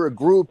performer or a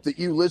group that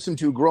you listened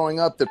to growing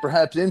up that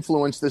perhaps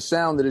influenced the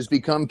sound that has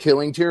become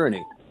Killing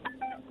Tyranny?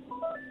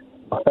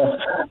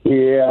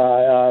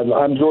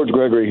 I'm George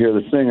Gregory here,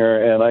 the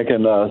singer, and I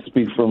can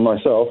speak for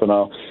myself, and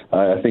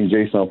I think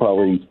Jason will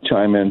probably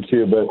chime in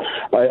too. But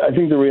I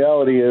think the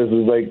reality is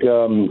like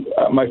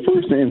my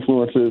first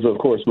influences, of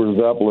course, were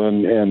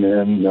Zeppelin, and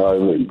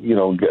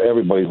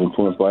everybody's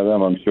influenced by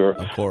them, I'm sure.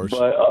 Of course.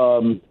 But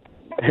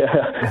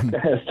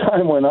as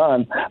time went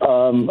on,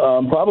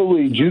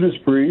 probably Judas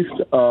Priest,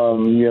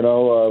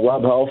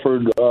 Rob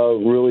Halford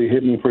really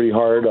hit me pretty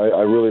hard.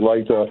 I really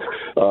liked,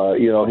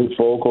 his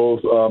vocals.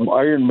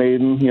 Iron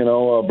Maiden,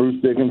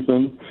 Bruce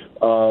Dickinson.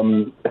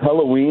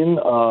 Halloween,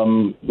 a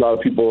lot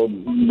of people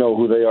know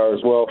who they are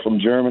as well, from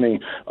Germany.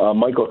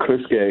 Michael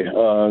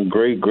Kiske,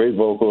 great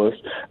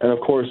vocalist. And, of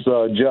course,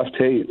 Jeff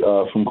Tate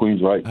from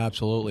Queensryche.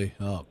 Absolutely.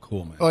 Oh,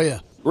 cool, man. Oh, yeah.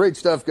 Great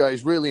stuff,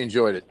 guys. Really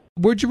enjoyed it.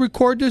 Where'd you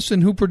record this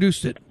and who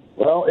produced it?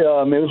 Well, it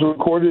was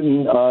recorded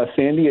in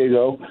San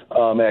Diego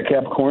at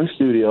Capricorn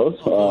Studios.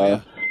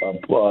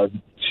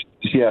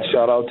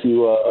 Shout out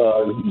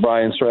to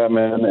Brian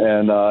Stratman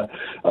and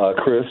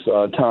Chris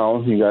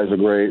Town. You guys are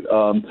great.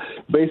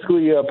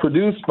 Basically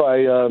produced by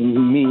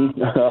me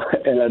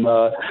and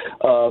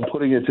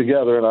putting it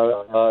together,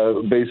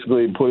 and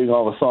basically putting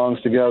all the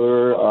songs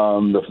together,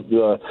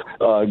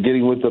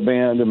 getting with the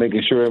band and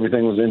making sure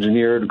everything was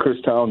engineered. Chris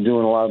Town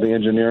doing a lot of the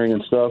engineering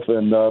and stuff,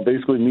 and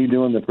basically me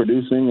doing the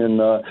producing and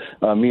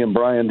me and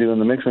Brian doing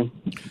the mixing.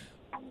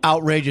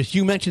 Outrageous.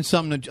 You mentioned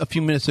something a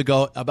few minutes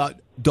ago about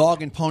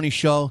Dog and Pony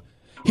Show.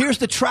 Here's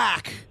the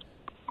track,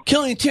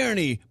 Killing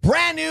Tyranny,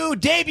 brand new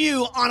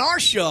debut on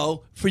our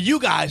show for you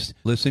guys.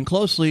 Listen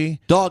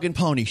closely, Dog and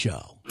Pony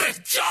Show. The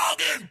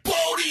Dog and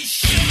Pony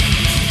Show.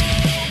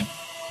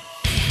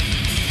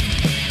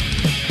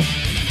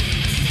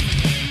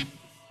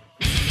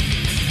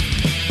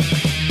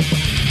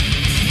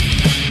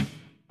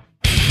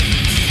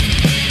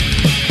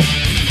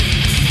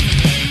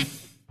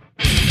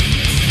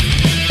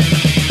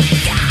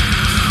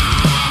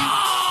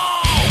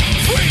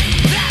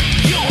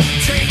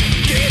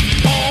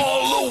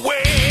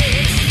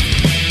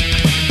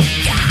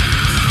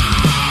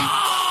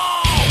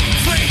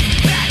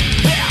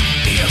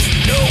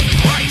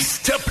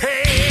 To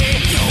pay.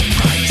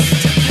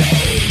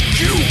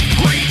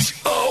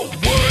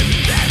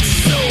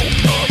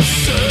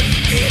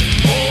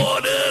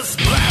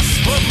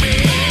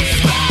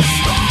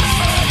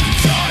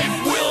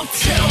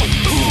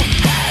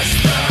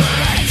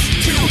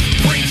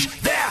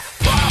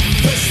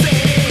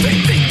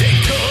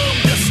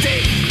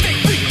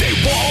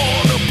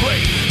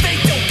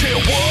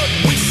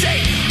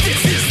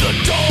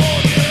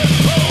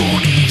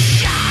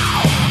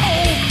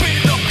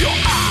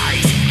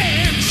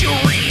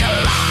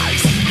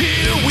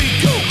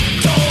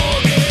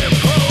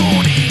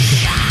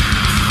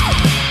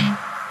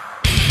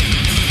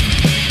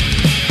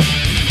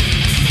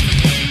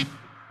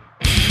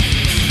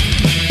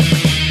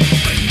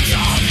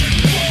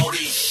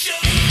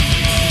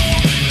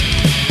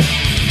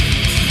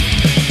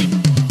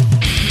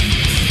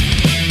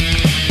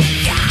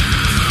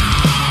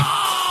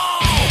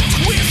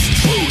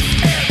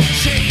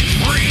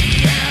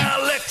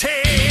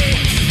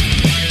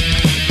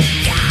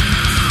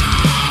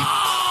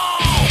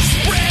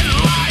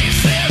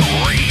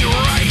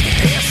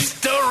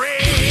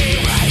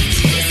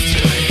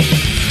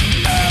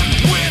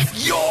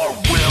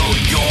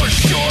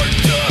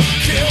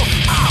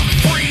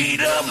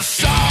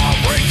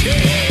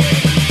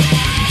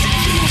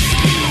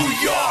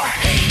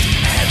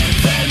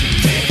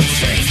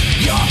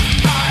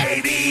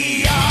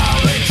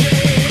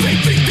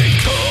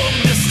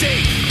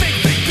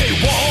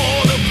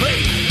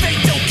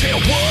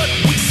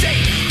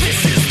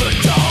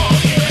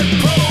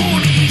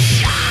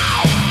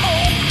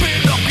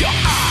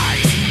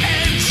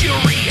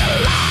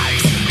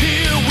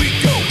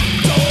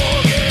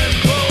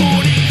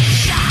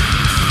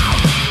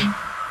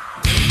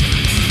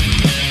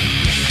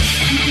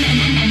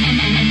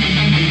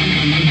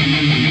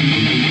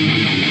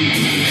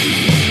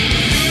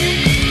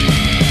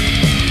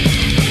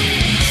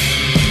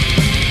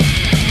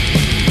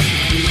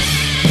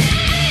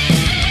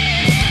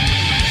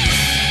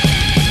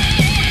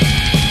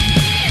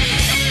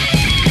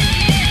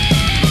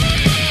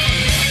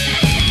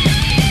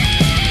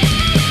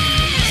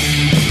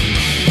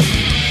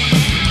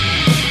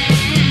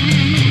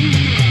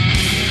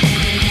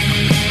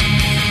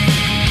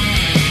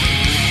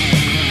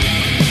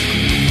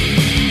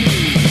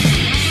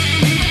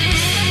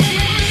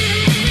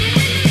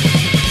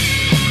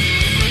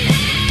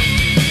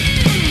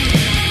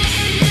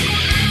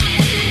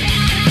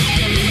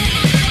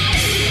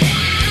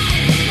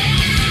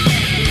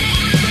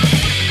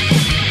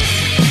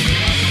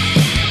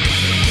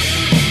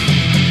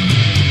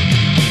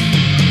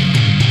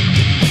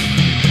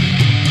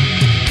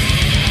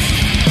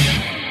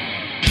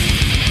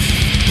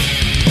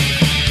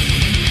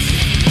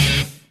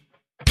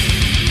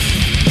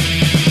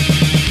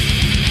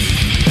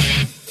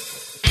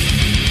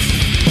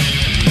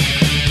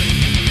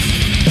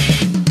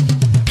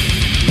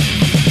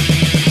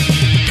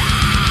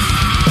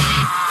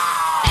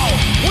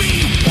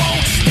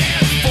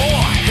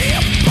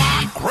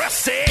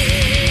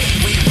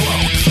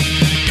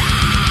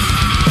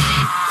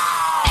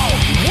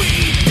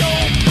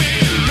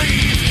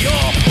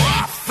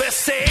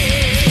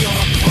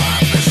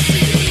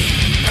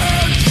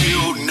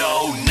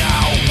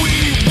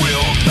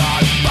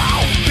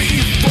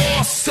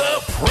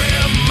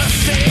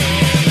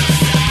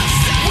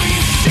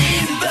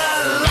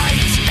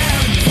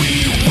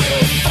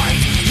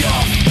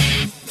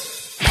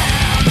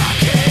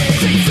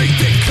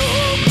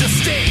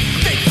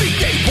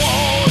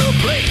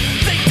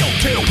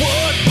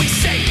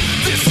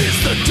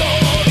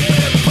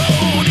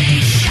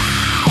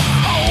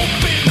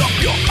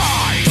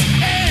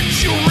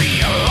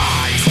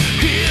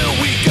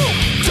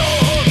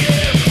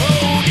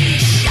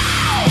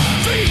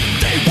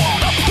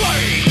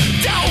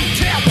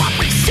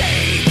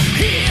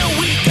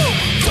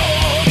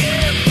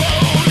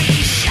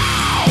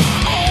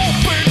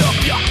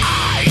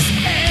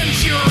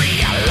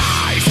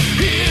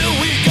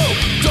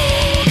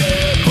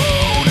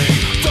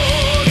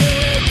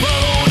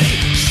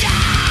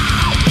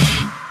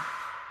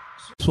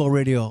 Swell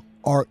Radio,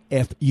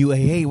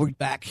 RFUAA. We're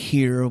back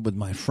here with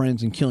my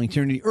friends in Killing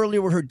Tyranny.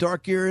 Earlier we heard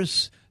Dark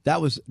Ears.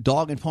 That was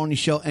Dog and Pony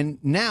Show. And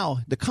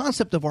now the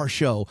concept of our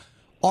show,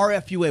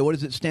 RFUA, what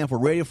does it stand for?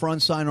 Radio for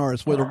Unsigned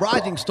Artists, where the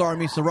rising star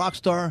meets the rock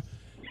star.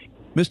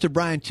 Mr.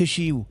 Brian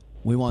Tishy,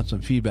 we want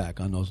some feedback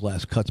on those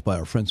last cuts by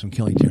our friends from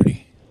Killing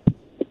Tyranny.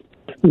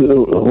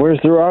 Where's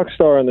the rock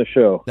star on the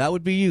show? That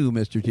would be you,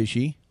 Mr.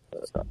 Tishy.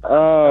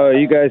 Oh,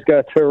 you guys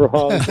got the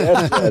wrong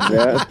guest,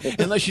 man.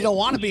 Unless you don't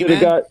want to be,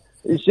 man.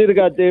 You should have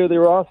got David Lee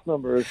Roth's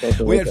number or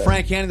something. We like had that.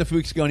 Frank Hannon a few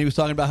weeks ago, and he was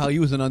talking about how he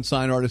was an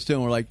unsigned artist, too.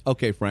 And we're like,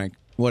 okay, Frank,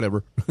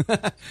 whatever.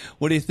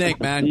 What do you think,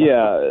 man?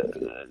 Yeah,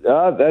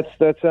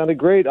 that sounded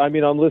great. I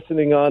mean, I'm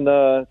listening on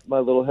my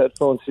little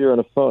headphones here on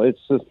a phone.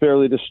 It's a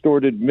fairly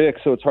distorted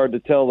mix, so it's hard to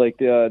tell.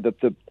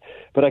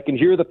 But I can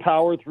hear the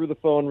power through the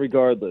phone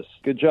regardless.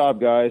 Good job,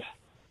 guys.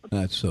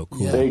 That's so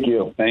cool. Yeah. Thank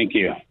you. Thank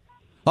you.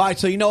 All right,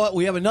 so you know what?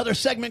 We have another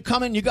segment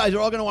coming. You guys are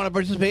all going to want to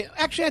participate.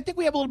 Actually, I think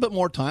we have a little bit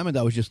more time, and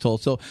I was just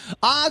told. So,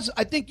 Oz,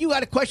 I think you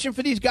had a question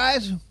for these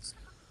guys.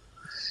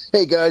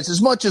 Hey, guys, as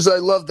much as I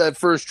love that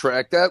first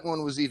track, that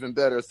one was even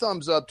better.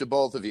 Thumbs up to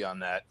both of you on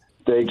that.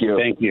 Thank you.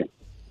 Thank you.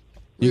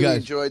 Really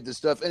enjoyed the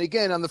stuff. And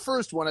again, on the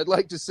first one, I'd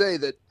like to say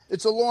that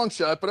it's a long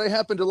shot, but I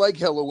happen to like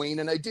Halloween,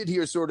 and I did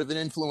hear sort of an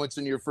influence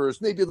in your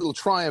first, maybe a little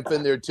Triumph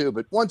in there, too.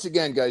 But once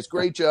again, guys,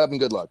 great job and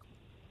good luck.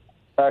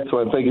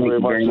 Excellent. Thank you very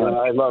much.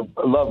 I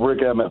love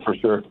Rick Emmett for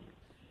sure.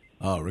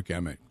 Oh, Rick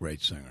Emmett,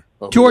 great singer.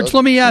 George,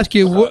 let me ask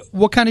you,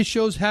 what kind of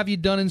shows have you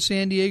done in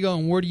San Diego,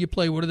 and where do you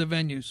play? What are the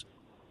venues?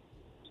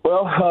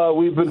 Well,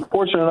 we've been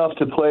fortunate enough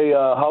to play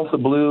House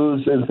of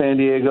Blues in San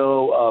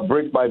Diego,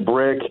 Brick by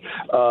Brick.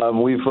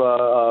 We've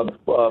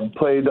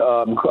played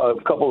a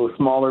couple of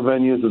smaller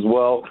venues as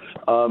well.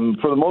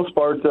 For the most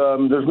part,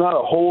 there's not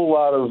a whole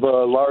lot of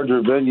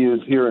larger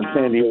venues here in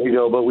San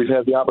Diego, but we've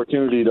had the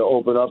opportunity to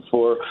open up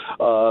for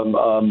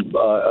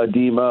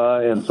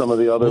Edema and some of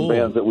the other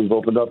bands that we've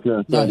opened up here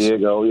in San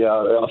Diego.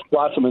 Yeah,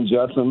 Flotsam and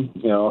Jetsam,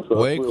 so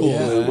way it's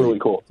cool. really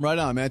cool. Right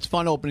on, man. It's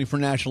fun opening for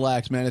National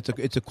Acts, man.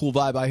 It's a cool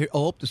vibe. I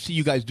hope to see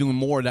you guys doing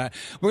more of that.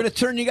 We're going to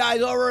turn you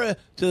guys over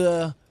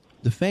to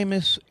the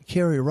famous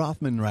Kerry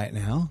Rothman right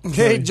now.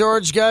 Hey,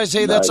 George, guys.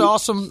 Hey, that's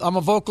awesome. I'm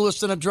a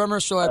vocalist and a drummer,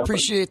 so I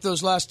appreciate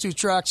those last two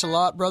tracks a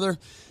lot, brother.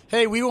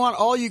 Hey, we want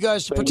all you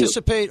guys to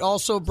participate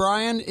also,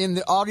 Brian, in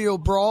the audio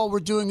brawl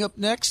we're doing up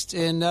next,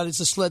 and that is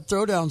the Sled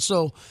Throwdown.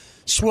 So,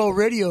 Swell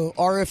Radio,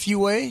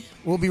 RFUA.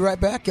 We'll be right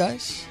back,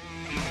 guys.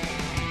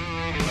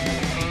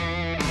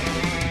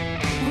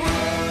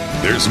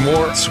 There's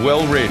more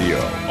Swell Radio,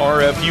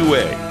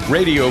 RFUA,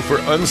 radio for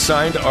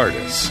unsigned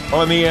artists,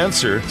 on The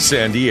Answer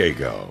San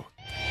Diego.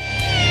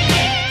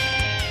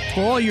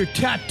 For all your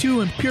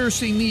tattoo and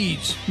piercing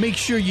needs, make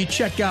sure you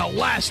check out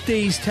Last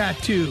Days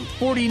Tattoo,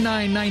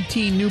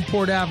 4919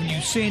 Newport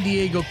Avenue, San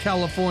Diego,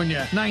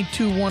 California,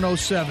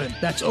 92107.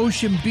 That's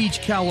Ocean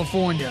Beach,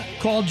 California.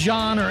 Call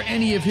John or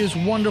any of his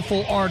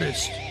wonderful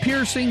artists.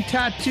 Piercing,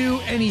 tattoo,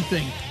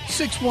 anything.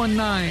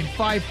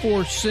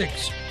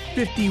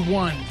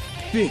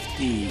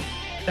 619-546-5150.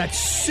 That's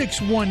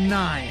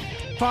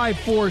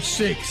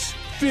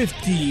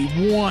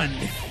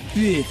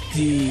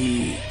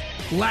 619-546-5150.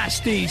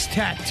 Last Days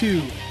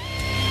Tattoo.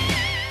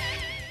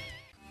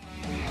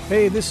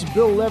 Hey, this is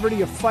Bill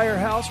Leverty of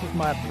Firehouse with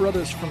my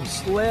brothers from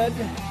Sled,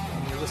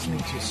 and you're listening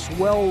to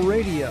Swell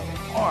Radio,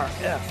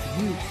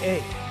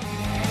 RFUA.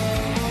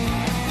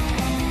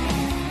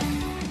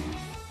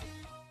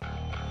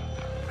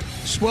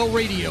 Swell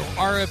Radio,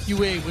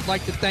 RFUA, would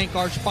like to thank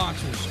our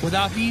sponsors.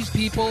 Without these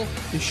people,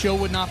 the show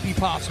would not be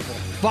possible.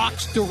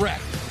 Vox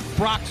Direct,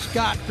 Brock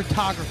Scott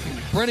Photography,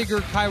 Brenniger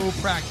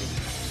Chiropractic,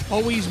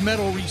 Always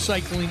Metal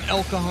Recycling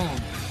El Cajon,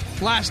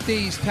 Last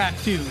Days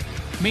Tattoo,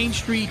 Main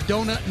Street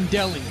Donut and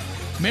Deli,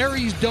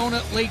 Mary's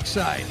Donut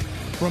Lakeside,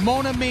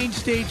 Ramona Main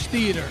Stage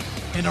Theater,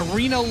 and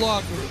Arena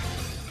Law Group.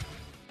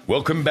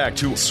 Welcome back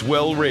to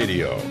Swell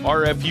Radio,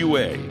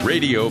 RFUA,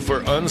 radio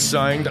for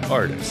unsigned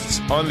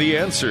artists, on The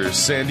Answer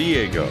San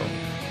Diego.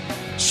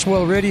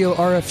 Swell Radio,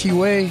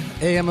 RFUA,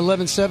 AM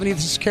 1170.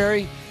 This is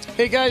Kerry.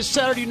 Hey, guys,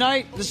 Saturday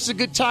night, this is a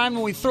good time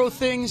when we throw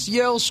things,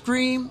 yell,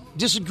 scream,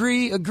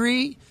 disagree,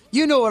 agree.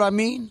 You know what I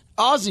mean.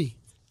 Ozzy,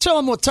 tell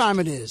them what time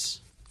it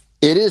is.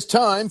 It is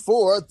time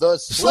for the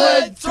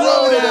Sled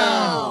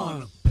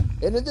Throwdown.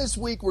 And in this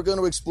week, we're going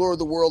to explore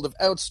the world of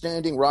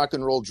outstanding rock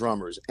and roll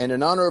drummers. And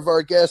in honor of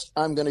our guest,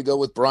 I'm going to go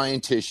with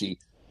Brian Tishy.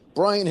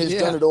 Brian has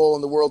done it all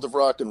in the world of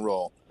rock and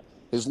roll.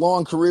 His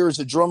long career as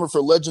a drummer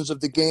for Legends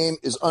of the Game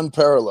is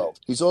unparalleled.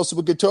 He's also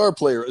a guitar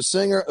player, a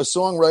singer, a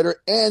songwriter,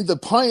 and the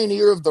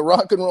pioneer of the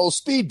rock and roll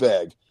speed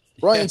bag.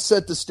 Brian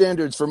set the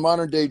standards for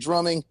modern-day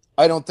drumming.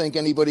 I don't think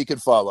anybody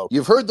could follow.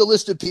 You've heard the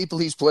list of people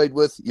he's played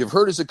with. You've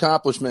heard his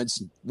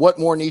accomplishments. What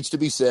more needs to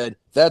be said?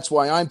 That's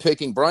why I'm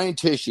picking Brian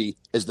Tishy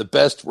as the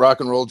best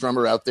rock and roll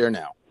drummer out there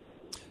now.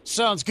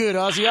 Sounds good,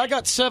 Ozzy. I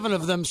got 7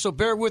 of them, so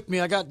bear with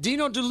me. I got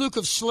Dino DeLuca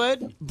of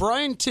Sled,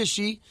 Brian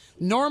Tishy,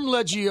 Norm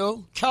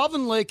Leggio,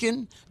 Calvin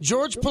Lakin,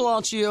 George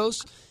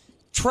Palacios,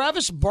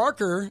 Travis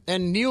Barker,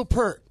 and Neil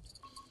Peart.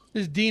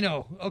 This is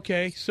Dino.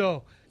 Okay,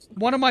 so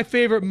One of my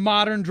favorite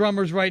modern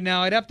drummers right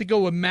now, I'd have to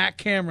go with Matt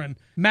Cameron.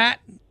 Matt,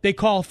 they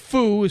call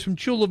Foo, is from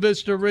Chula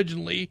Vista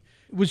originally,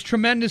 was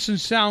tremendous in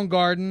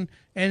Soundgarden,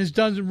 and has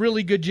done a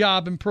really good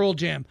job in Pearl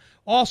Jam.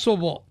 Also,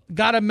 well,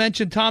 got to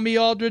mention Tommy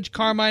Aldridge,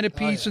 Carmine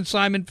Appice, and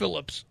Simon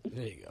Phillips.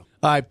 There you go.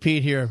 All right,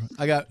 Pete here.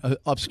 I got an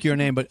obscure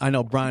name, but I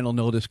know Brian will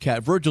know this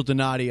cat. Virgil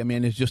Donati, I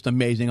mean, is just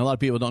amazing. A lot of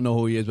people don't know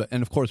who he is.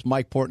 And, of course,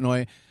 Mike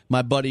Portnoy,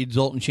 my buddy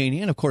Zoltan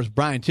Cheney, and, of course,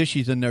 Brian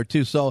Tishy's in there,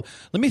 too. So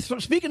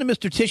speaking of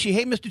Mr. Tishy,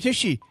 hey, Mr.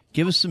 Tishy,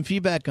 give us some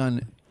feedback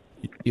on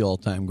the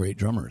all-time great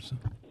drummers.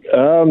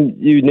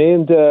 You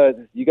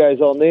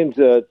guys all named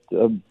a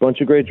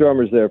bunch of great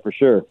drummers there for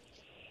sure.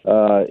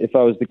 If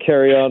I was to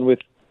carry on with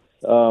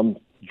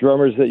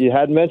drummers that you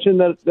hadn't mentioned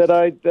that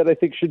I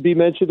think should be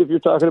mentioned, if you're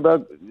talking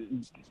about,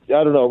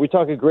 I don't know, are we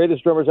talking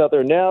greatest drummers out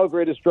there now,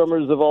 greatest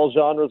drummers of all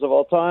genres of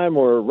all time,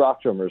 or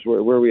rock drummers? Where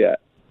are we at?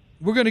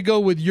 We're going to go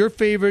with your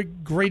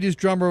favorite greatest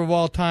drummer of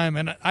all time,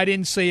 and I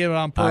didn't say it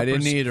on purpose. I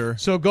didn't either.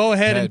 So go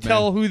ahead and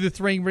tell who the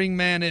Three Ring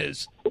Man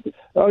is.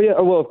 Oh yeah,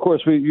 well of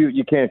course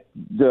you can't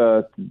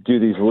do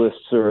these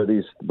lists or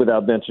these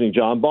without mentioning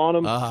John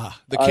Bonham.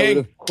 The king.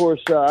 Of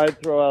course, I'd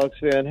throw Alex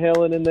Van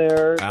Halen in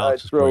there.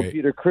 Alex I'd throw great.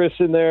 Peter Criss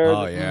in there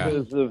yeah.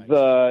 because of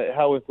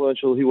how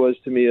influential he was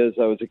to me as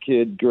I was a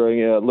kid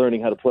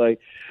learning how to play.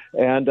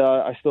 And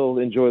I still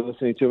enjoy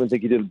listening to him and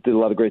think he did a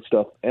lot of great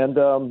stuff. And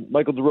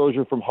Michael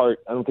DeRozier from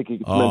Heart, I don't think he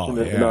gets mentioned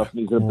enough.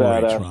 He's a great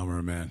badass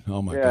drummer, man.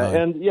 Oh, my God.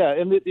 And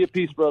the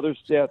Appice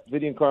brothers,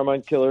 Vinny and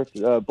Carmine Killer,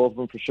 both of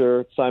them for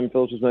sure. Simon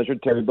Phillips was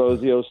mentioned, Terry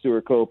Bozzio,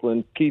 Stuart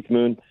Copeland, Keith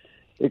Moon.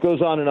 It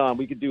goes on and on.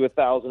 We could do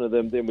 1,000 of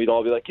them, then we'd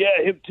all be like,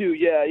 yeah, him too,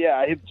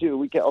 yeah, him too.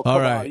 We can't. Oh, all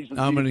come right, on.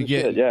 I'm going to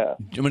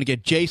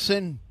get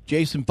Jason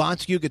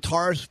Bonskew,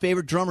 guitarist,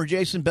 favorite drummer.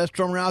 Jason, best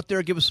drummer out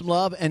there. Give us some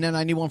love, and then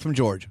I need one from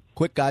George.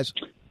 Quick, guys.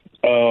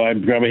 Oh,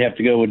 I'd probably have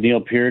to go with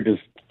Neil Peart as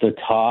the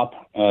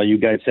top. You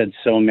guys said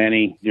so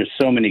many. There's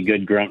so many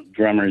good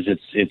drummers.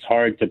 It's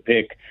hard to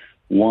pick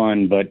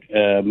one, but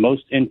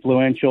most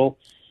influential,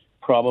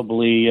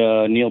 probably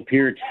Neil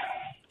Peart.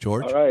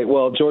 George? All right.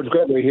 Well, George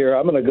Gregory here.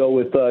 I'm going to go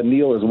with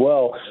Neil as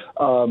well,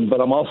 but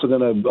I'm also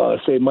going to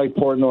say Mike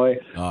Portnoy,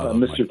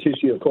 Mr.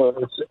 Tishy, of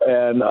course,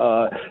 and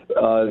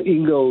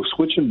Ingo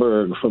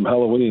Switchenberg from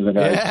Halloween. The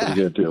guy's pretty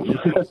good,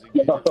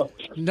 too.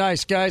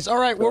 Nice, guys. All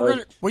right,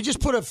 we just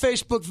put a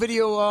Facebook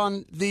video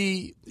on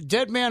the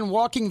Dead Man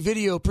Walking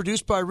video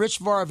produced by Rich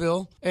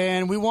Varville,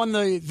 and we won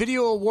the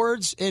Video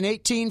Awards in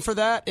 2018 for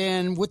that.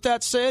 And with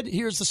that said,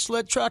 here's the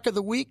sled track of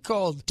the week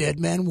called Dead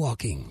Man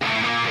Walking.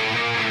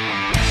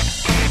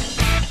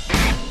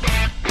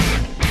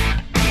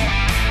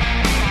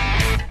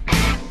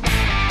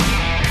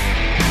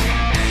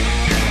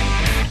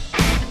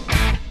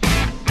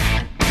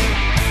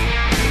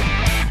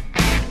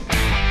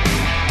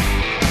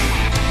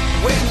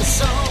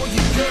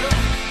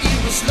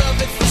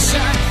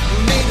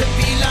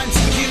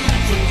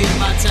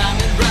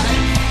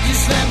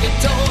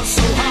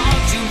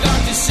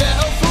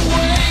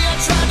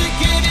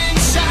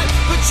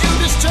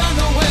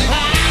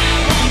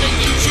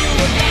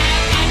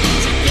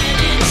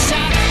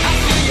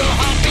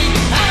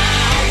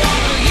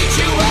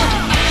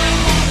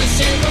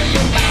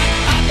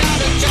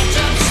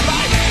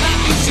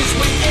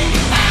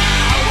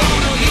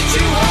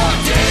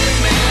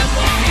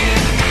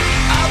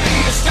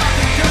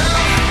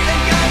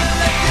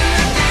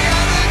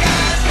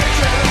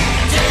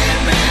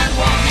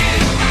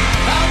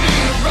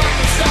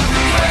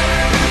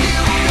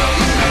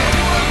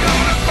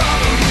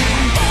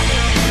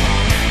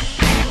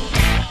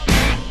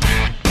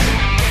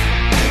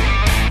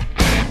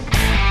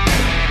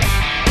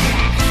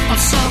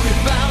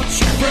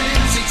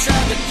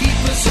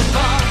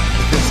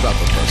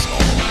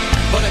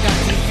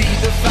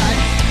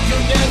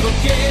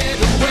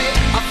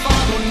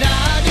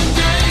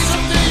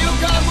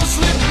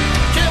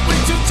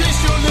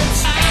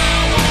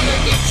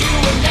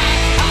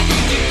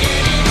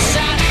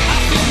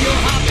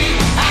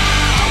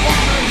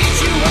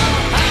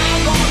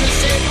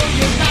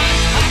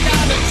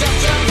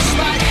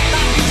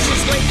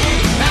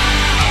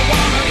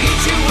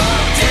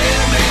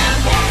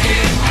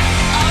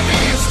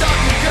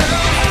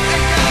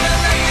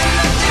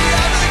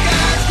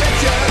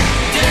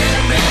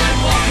 Dead man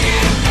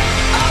walking,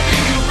 I'll be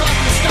your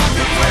rocker, stop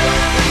it.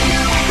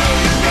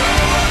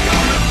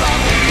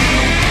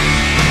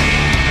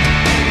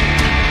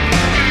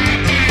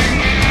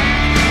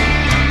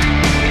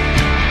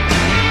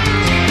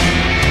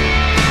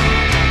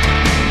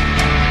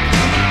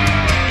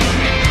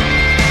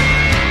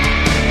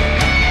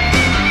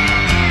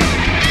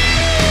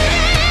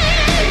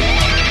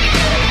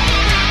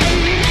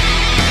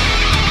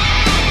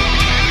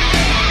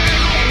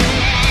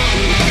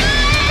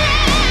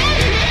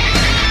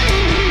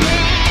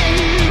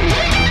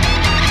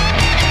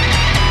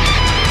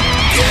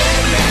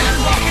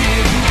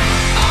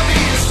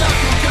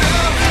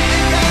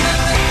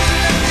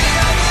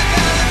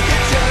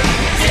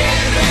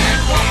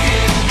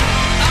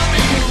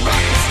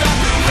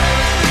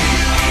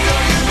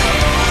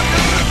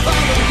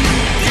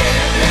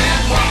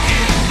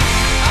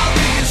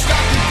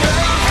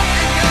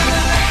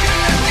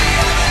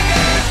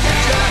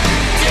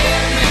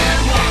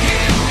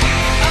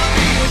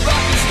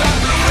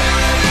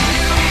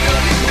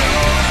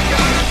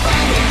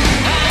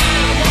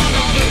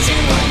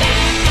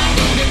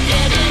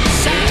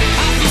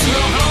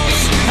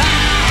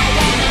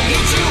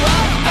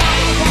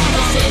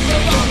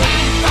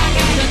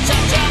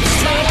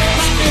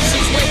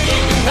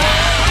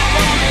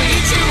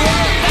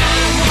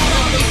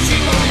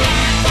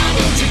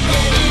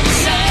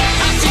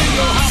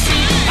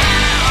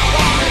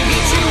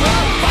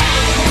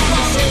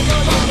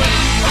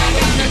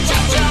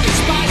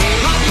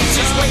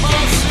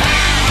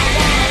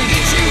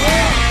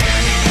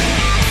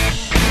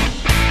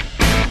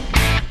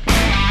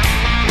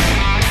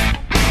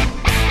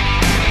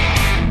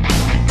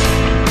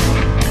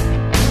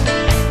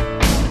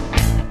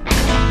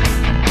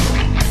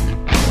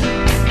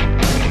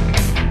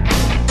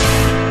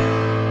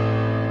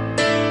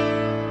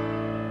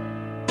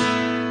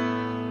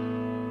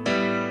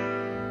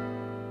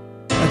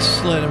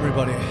 Sled,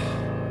 everybody.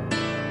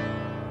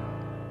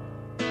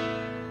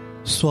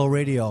 Swell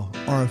Radio,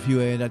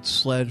 RFUA, that's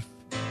Sled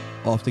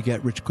off the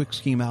Get Rich Quick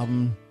Scheme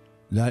album.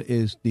 That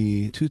is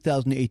the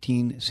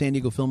 2018 San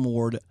Diego Film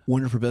Award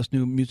winner for Best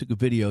New Music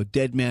Video,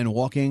 Dead Man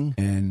Walking.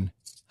 And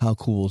how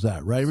cool is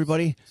that, right,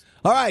 everybody?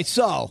 All right,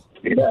 so,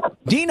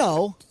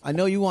 Dino, I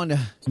know you wanted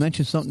to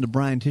mention something to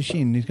Brian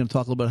Tishy, and he's going to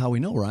talk a little bit about how we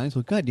know Ryan.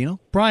 So, go ahead, Dino.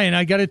 Brian,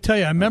 I got to tell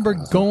you, I remember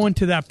going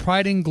to that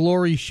Pride and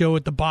Glory show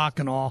at the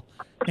Bacchanal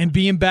and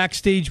being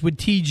backstage with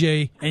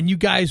TJ, and you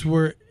guys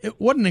were,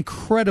 what an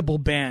incredible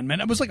band,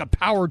 man. It was like a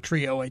power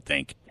trio, I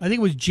think. I think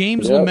it was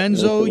James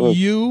Lomenzo,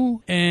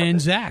 you, and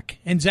Zach.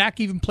 And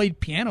Zach even played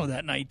piano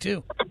that night,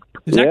 too.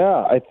 That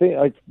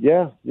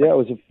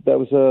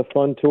was a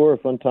fun tour, a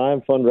fun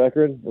time, fun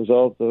record. It was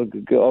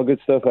all good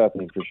stuff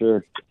happening for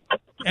sure.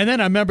 And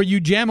then I remember you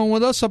jamming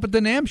with us up at the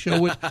NAMM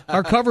show with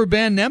our cover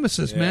band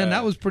Nemesis, man.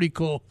 That was pretty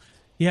cool.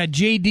 You had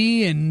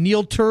JD and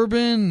Neil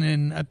Turbin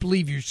and I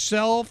believe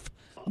yourself.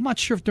 I'm not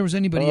sure if there was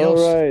anybody else.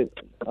 All right.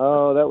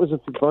 Oh, that was a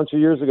bunch of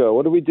years ago.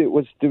 What did we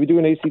do? Did we do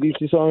an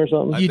AC/DC song or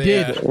something? You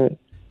did.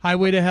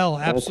 Highway to Hell,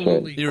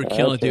 absolutely. You were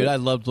killing it, dude. I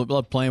loved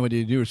playing with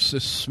you. You were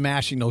just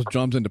smashing those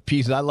drums into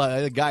pieces. I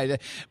love the guy.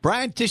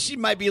 Brian Tishy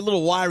might be a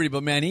little wiry,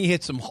 but man, he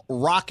hits some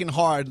rocking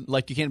hard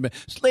like you can't.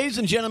 Ladies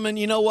and gentlemen,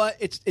 you know what?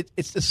 It's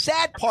the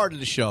sad part of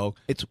the show.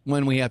 It's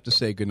when we have to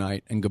say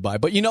goodnight and goodbye.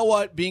 But you know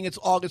what? Being it's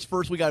August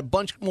 1st, we got a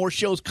bunch more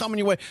shows coming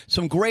your way.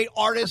 Some great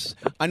artists.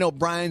 I know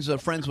Brian's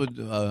friends with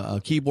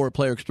a keyboard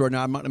player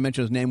extraordinary. I'm not going to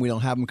mention his name. We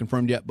don't have him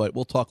confirmed yet, but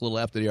we'll talk a little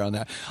after the air on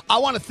that. I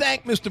want to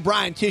thank Mr.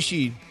 Brian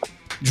Tishy,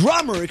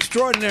 drummer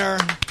extraordinaire.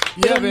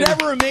 Yeah, It'll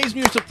never amaze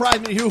me or surprise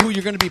me to hear who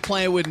you're going to be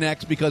playing with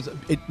next because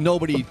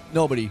nobody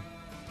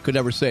could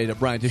ever say that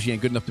Brian Tishy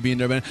ain't good enough to be in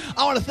there, man.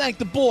 I want to thank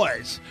the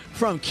boys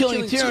from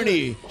Killing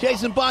Tyranny,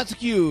 Jason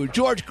Bonsicu,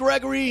 George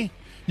Gregory.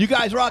 You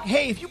guys rock.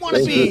 Hey, if you want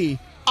to be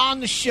on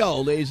the show,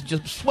 ladies and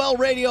gentlemen, Swell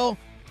Radio,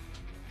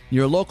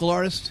 you're a local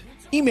artist,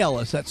 email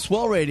us at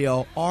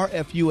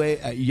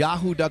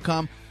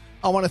swellradio.rfua@yahoo.com.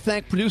 I want to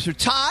thank producer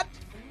Todd.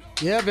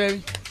 Yeah,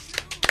 baby.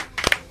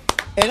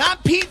 And I'm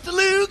Pete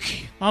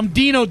DeLuke. I'm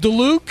Dino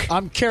DeLuke.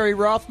 I'm Kerry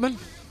Rothman.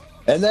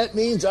 And that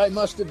means I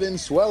must have been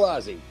Swell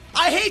Ozzy.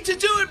 I hate to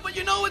do it, but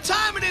you know what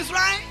time it is,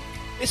 right?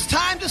 It's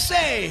time to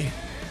say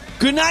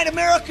good night,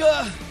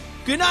 America.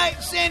 Good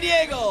night, San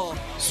Diego.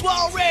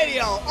 Swell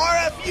Radio,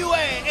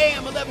 RFUA,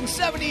 AM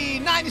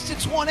 1170,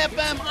 96.1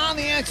 FM on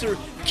The Answer,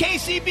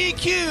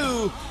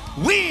 KCBQ.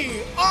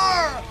 We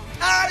are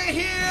out of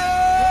here.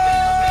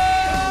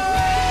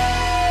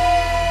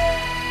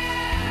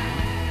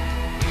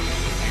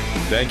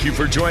 Thank you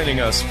for joining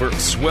us for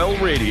Swell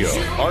Radio,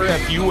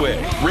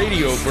 RFUA,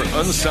 radio for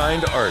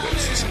unsigned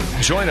artists.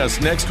 Join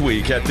us next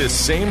week at this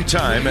same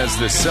time as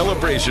the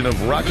celebration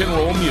of rock and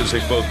roll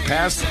music, both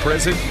past,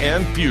 present,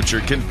 and future,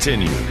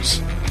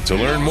 continues. To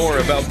learn more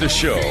about the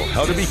show,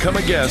 how to become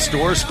a guest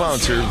or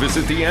sponsor,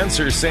 visit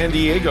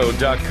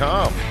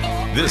theanswersandiego.com.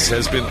 This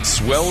has been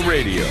Swell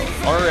Radio,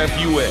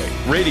 RFUA,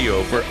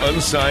 radio for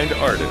unsigned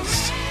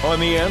artists on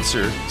The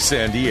Answer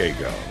San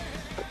Diego.